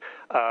on it.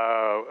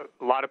 A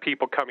lot of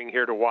people coming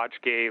here to watch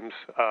games.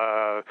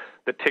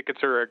 The tickets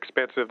are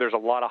expensive. There's a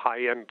lot of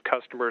high-end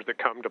customers that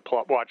come to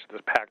watch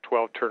this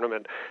Pac-12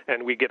 tournament,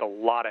 and we get a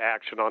lot of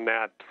action on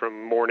that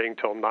from morning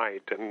till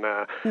night. And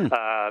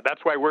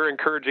that's why we're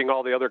encouraging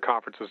all the other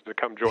conferences to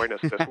come join us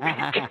this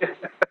week.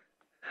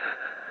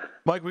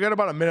 Mike, we got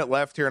about a minute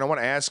left here, and I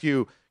want to ask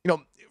you,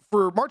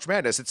 for March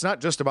Madness, it's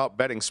not just about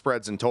betting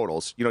spreads and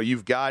totals.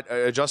 You've got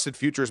adjusted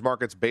futures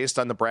markets based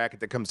on the bracket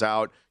that comes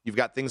out. You've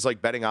got things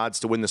like betting odds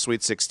to win the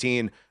Sweet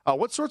 16.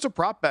 What sorts of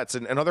prop bets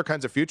and other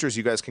kinds of futures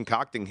you guys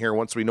concocting here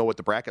once we know what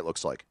the bracket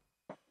looks like?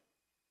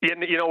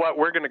 You know what?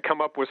 We're going to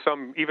come up with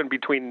some even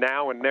between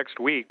now and next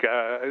week.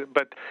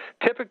 But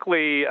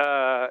typically,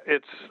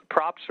 its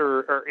props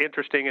are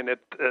interesting, and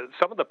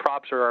some of the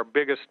props are our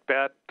biggest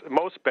bet,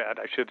 most bet,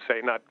 I should say,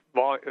 not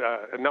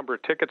a number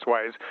of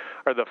tickets-wise,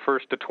 are the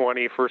 1st to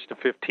 20, 1st to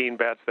 15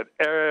 bets that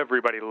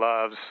everybody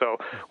loves. So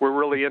we're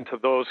really into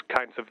those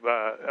kinds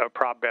of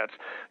prop bets.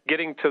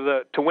 Getting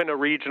to win a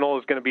regional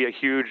is going to be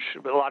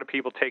a lot of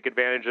people take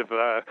advantage of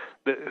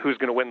who's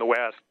going to win the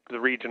West, the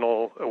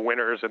regional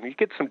winners, and you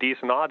get some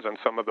decent odds on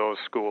some of those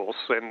schools.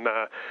 And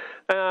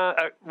a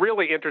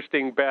really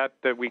interesting bet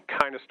that we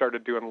kind of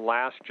started doing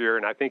last year,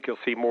 and I think you'll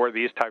see more of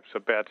these types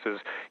of bets, is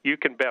you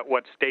can bet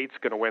what state's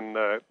going to win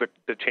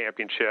the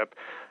championship.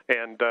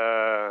 And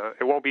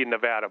it won't be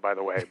Nevada, by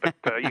the way, but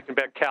you can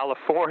bet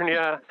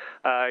California.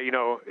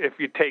 If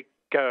you take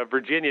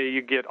Virginia,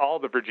 you get all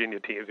the Virginia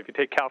teams. If you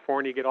take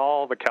California, you get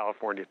all the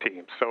California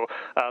teams. So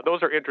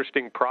those are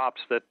interesting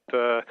props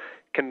that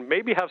can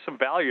maybe have some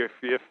value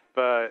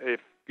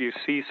if you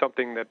see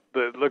something that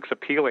looks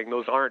appealing.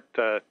 Those aren't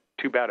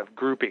too bad of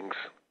groupings.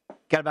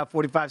 Got about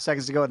 45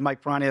 seconds to go with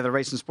Mike Piranha, the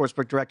Race and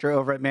Sportsbook Director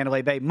over at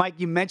Mandalay Bay. Mike,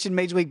 you mentioned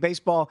Major League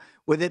Baseball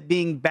with it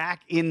being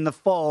back in the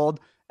fold.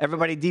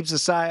 Everybody deeps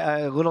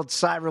a little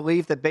sigh of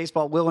relief that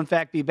baseball will, in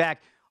fact, be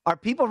back. Are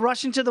people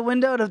rushing to the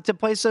window to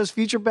place those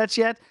future bets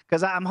yet?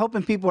 Because I'm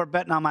hoping people are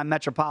betting on my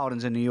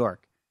Metropolitans in New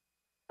York.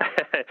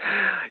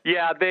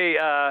 Yeah,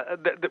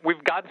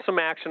 we've gotten some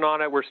action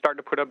on it. We're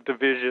starting to put up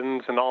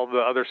divisions and all the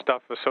other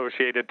stuff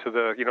associated to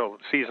the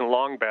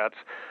season-long bets.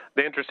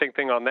 The interesting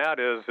thing on that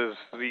is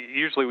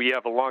usually we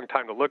have a long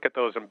time to look at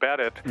those and bet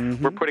it.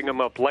 Mm-hmm. We're putting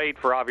them up late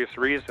for obvious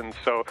reasons,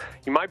 so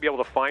you might be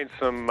able to find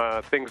some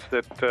things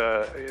that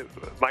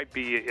might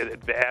be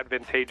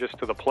advantageous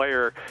to the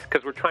player,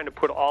 because we're trying to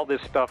put all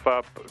this stuff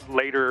up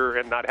later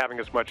and not having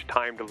as much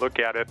time to look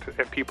at it,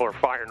 and people are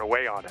firing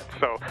away on it.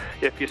 So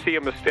if you see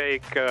a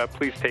mistake,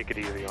 please take it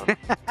easy on it.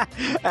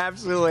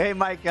 Absolutely. Hey,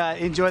 Mike,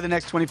 enjoy the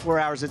next 24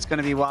 hours. It's going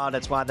to be wild.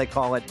 That's why they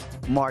call it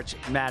March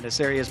Madness.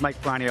 There he is, Mike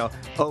Piranha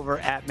over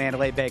at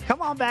Mandalay Bay.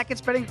 Come on back.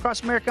 It's Betting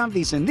Across America on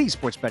VSiN, the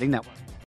Sports Betting Network.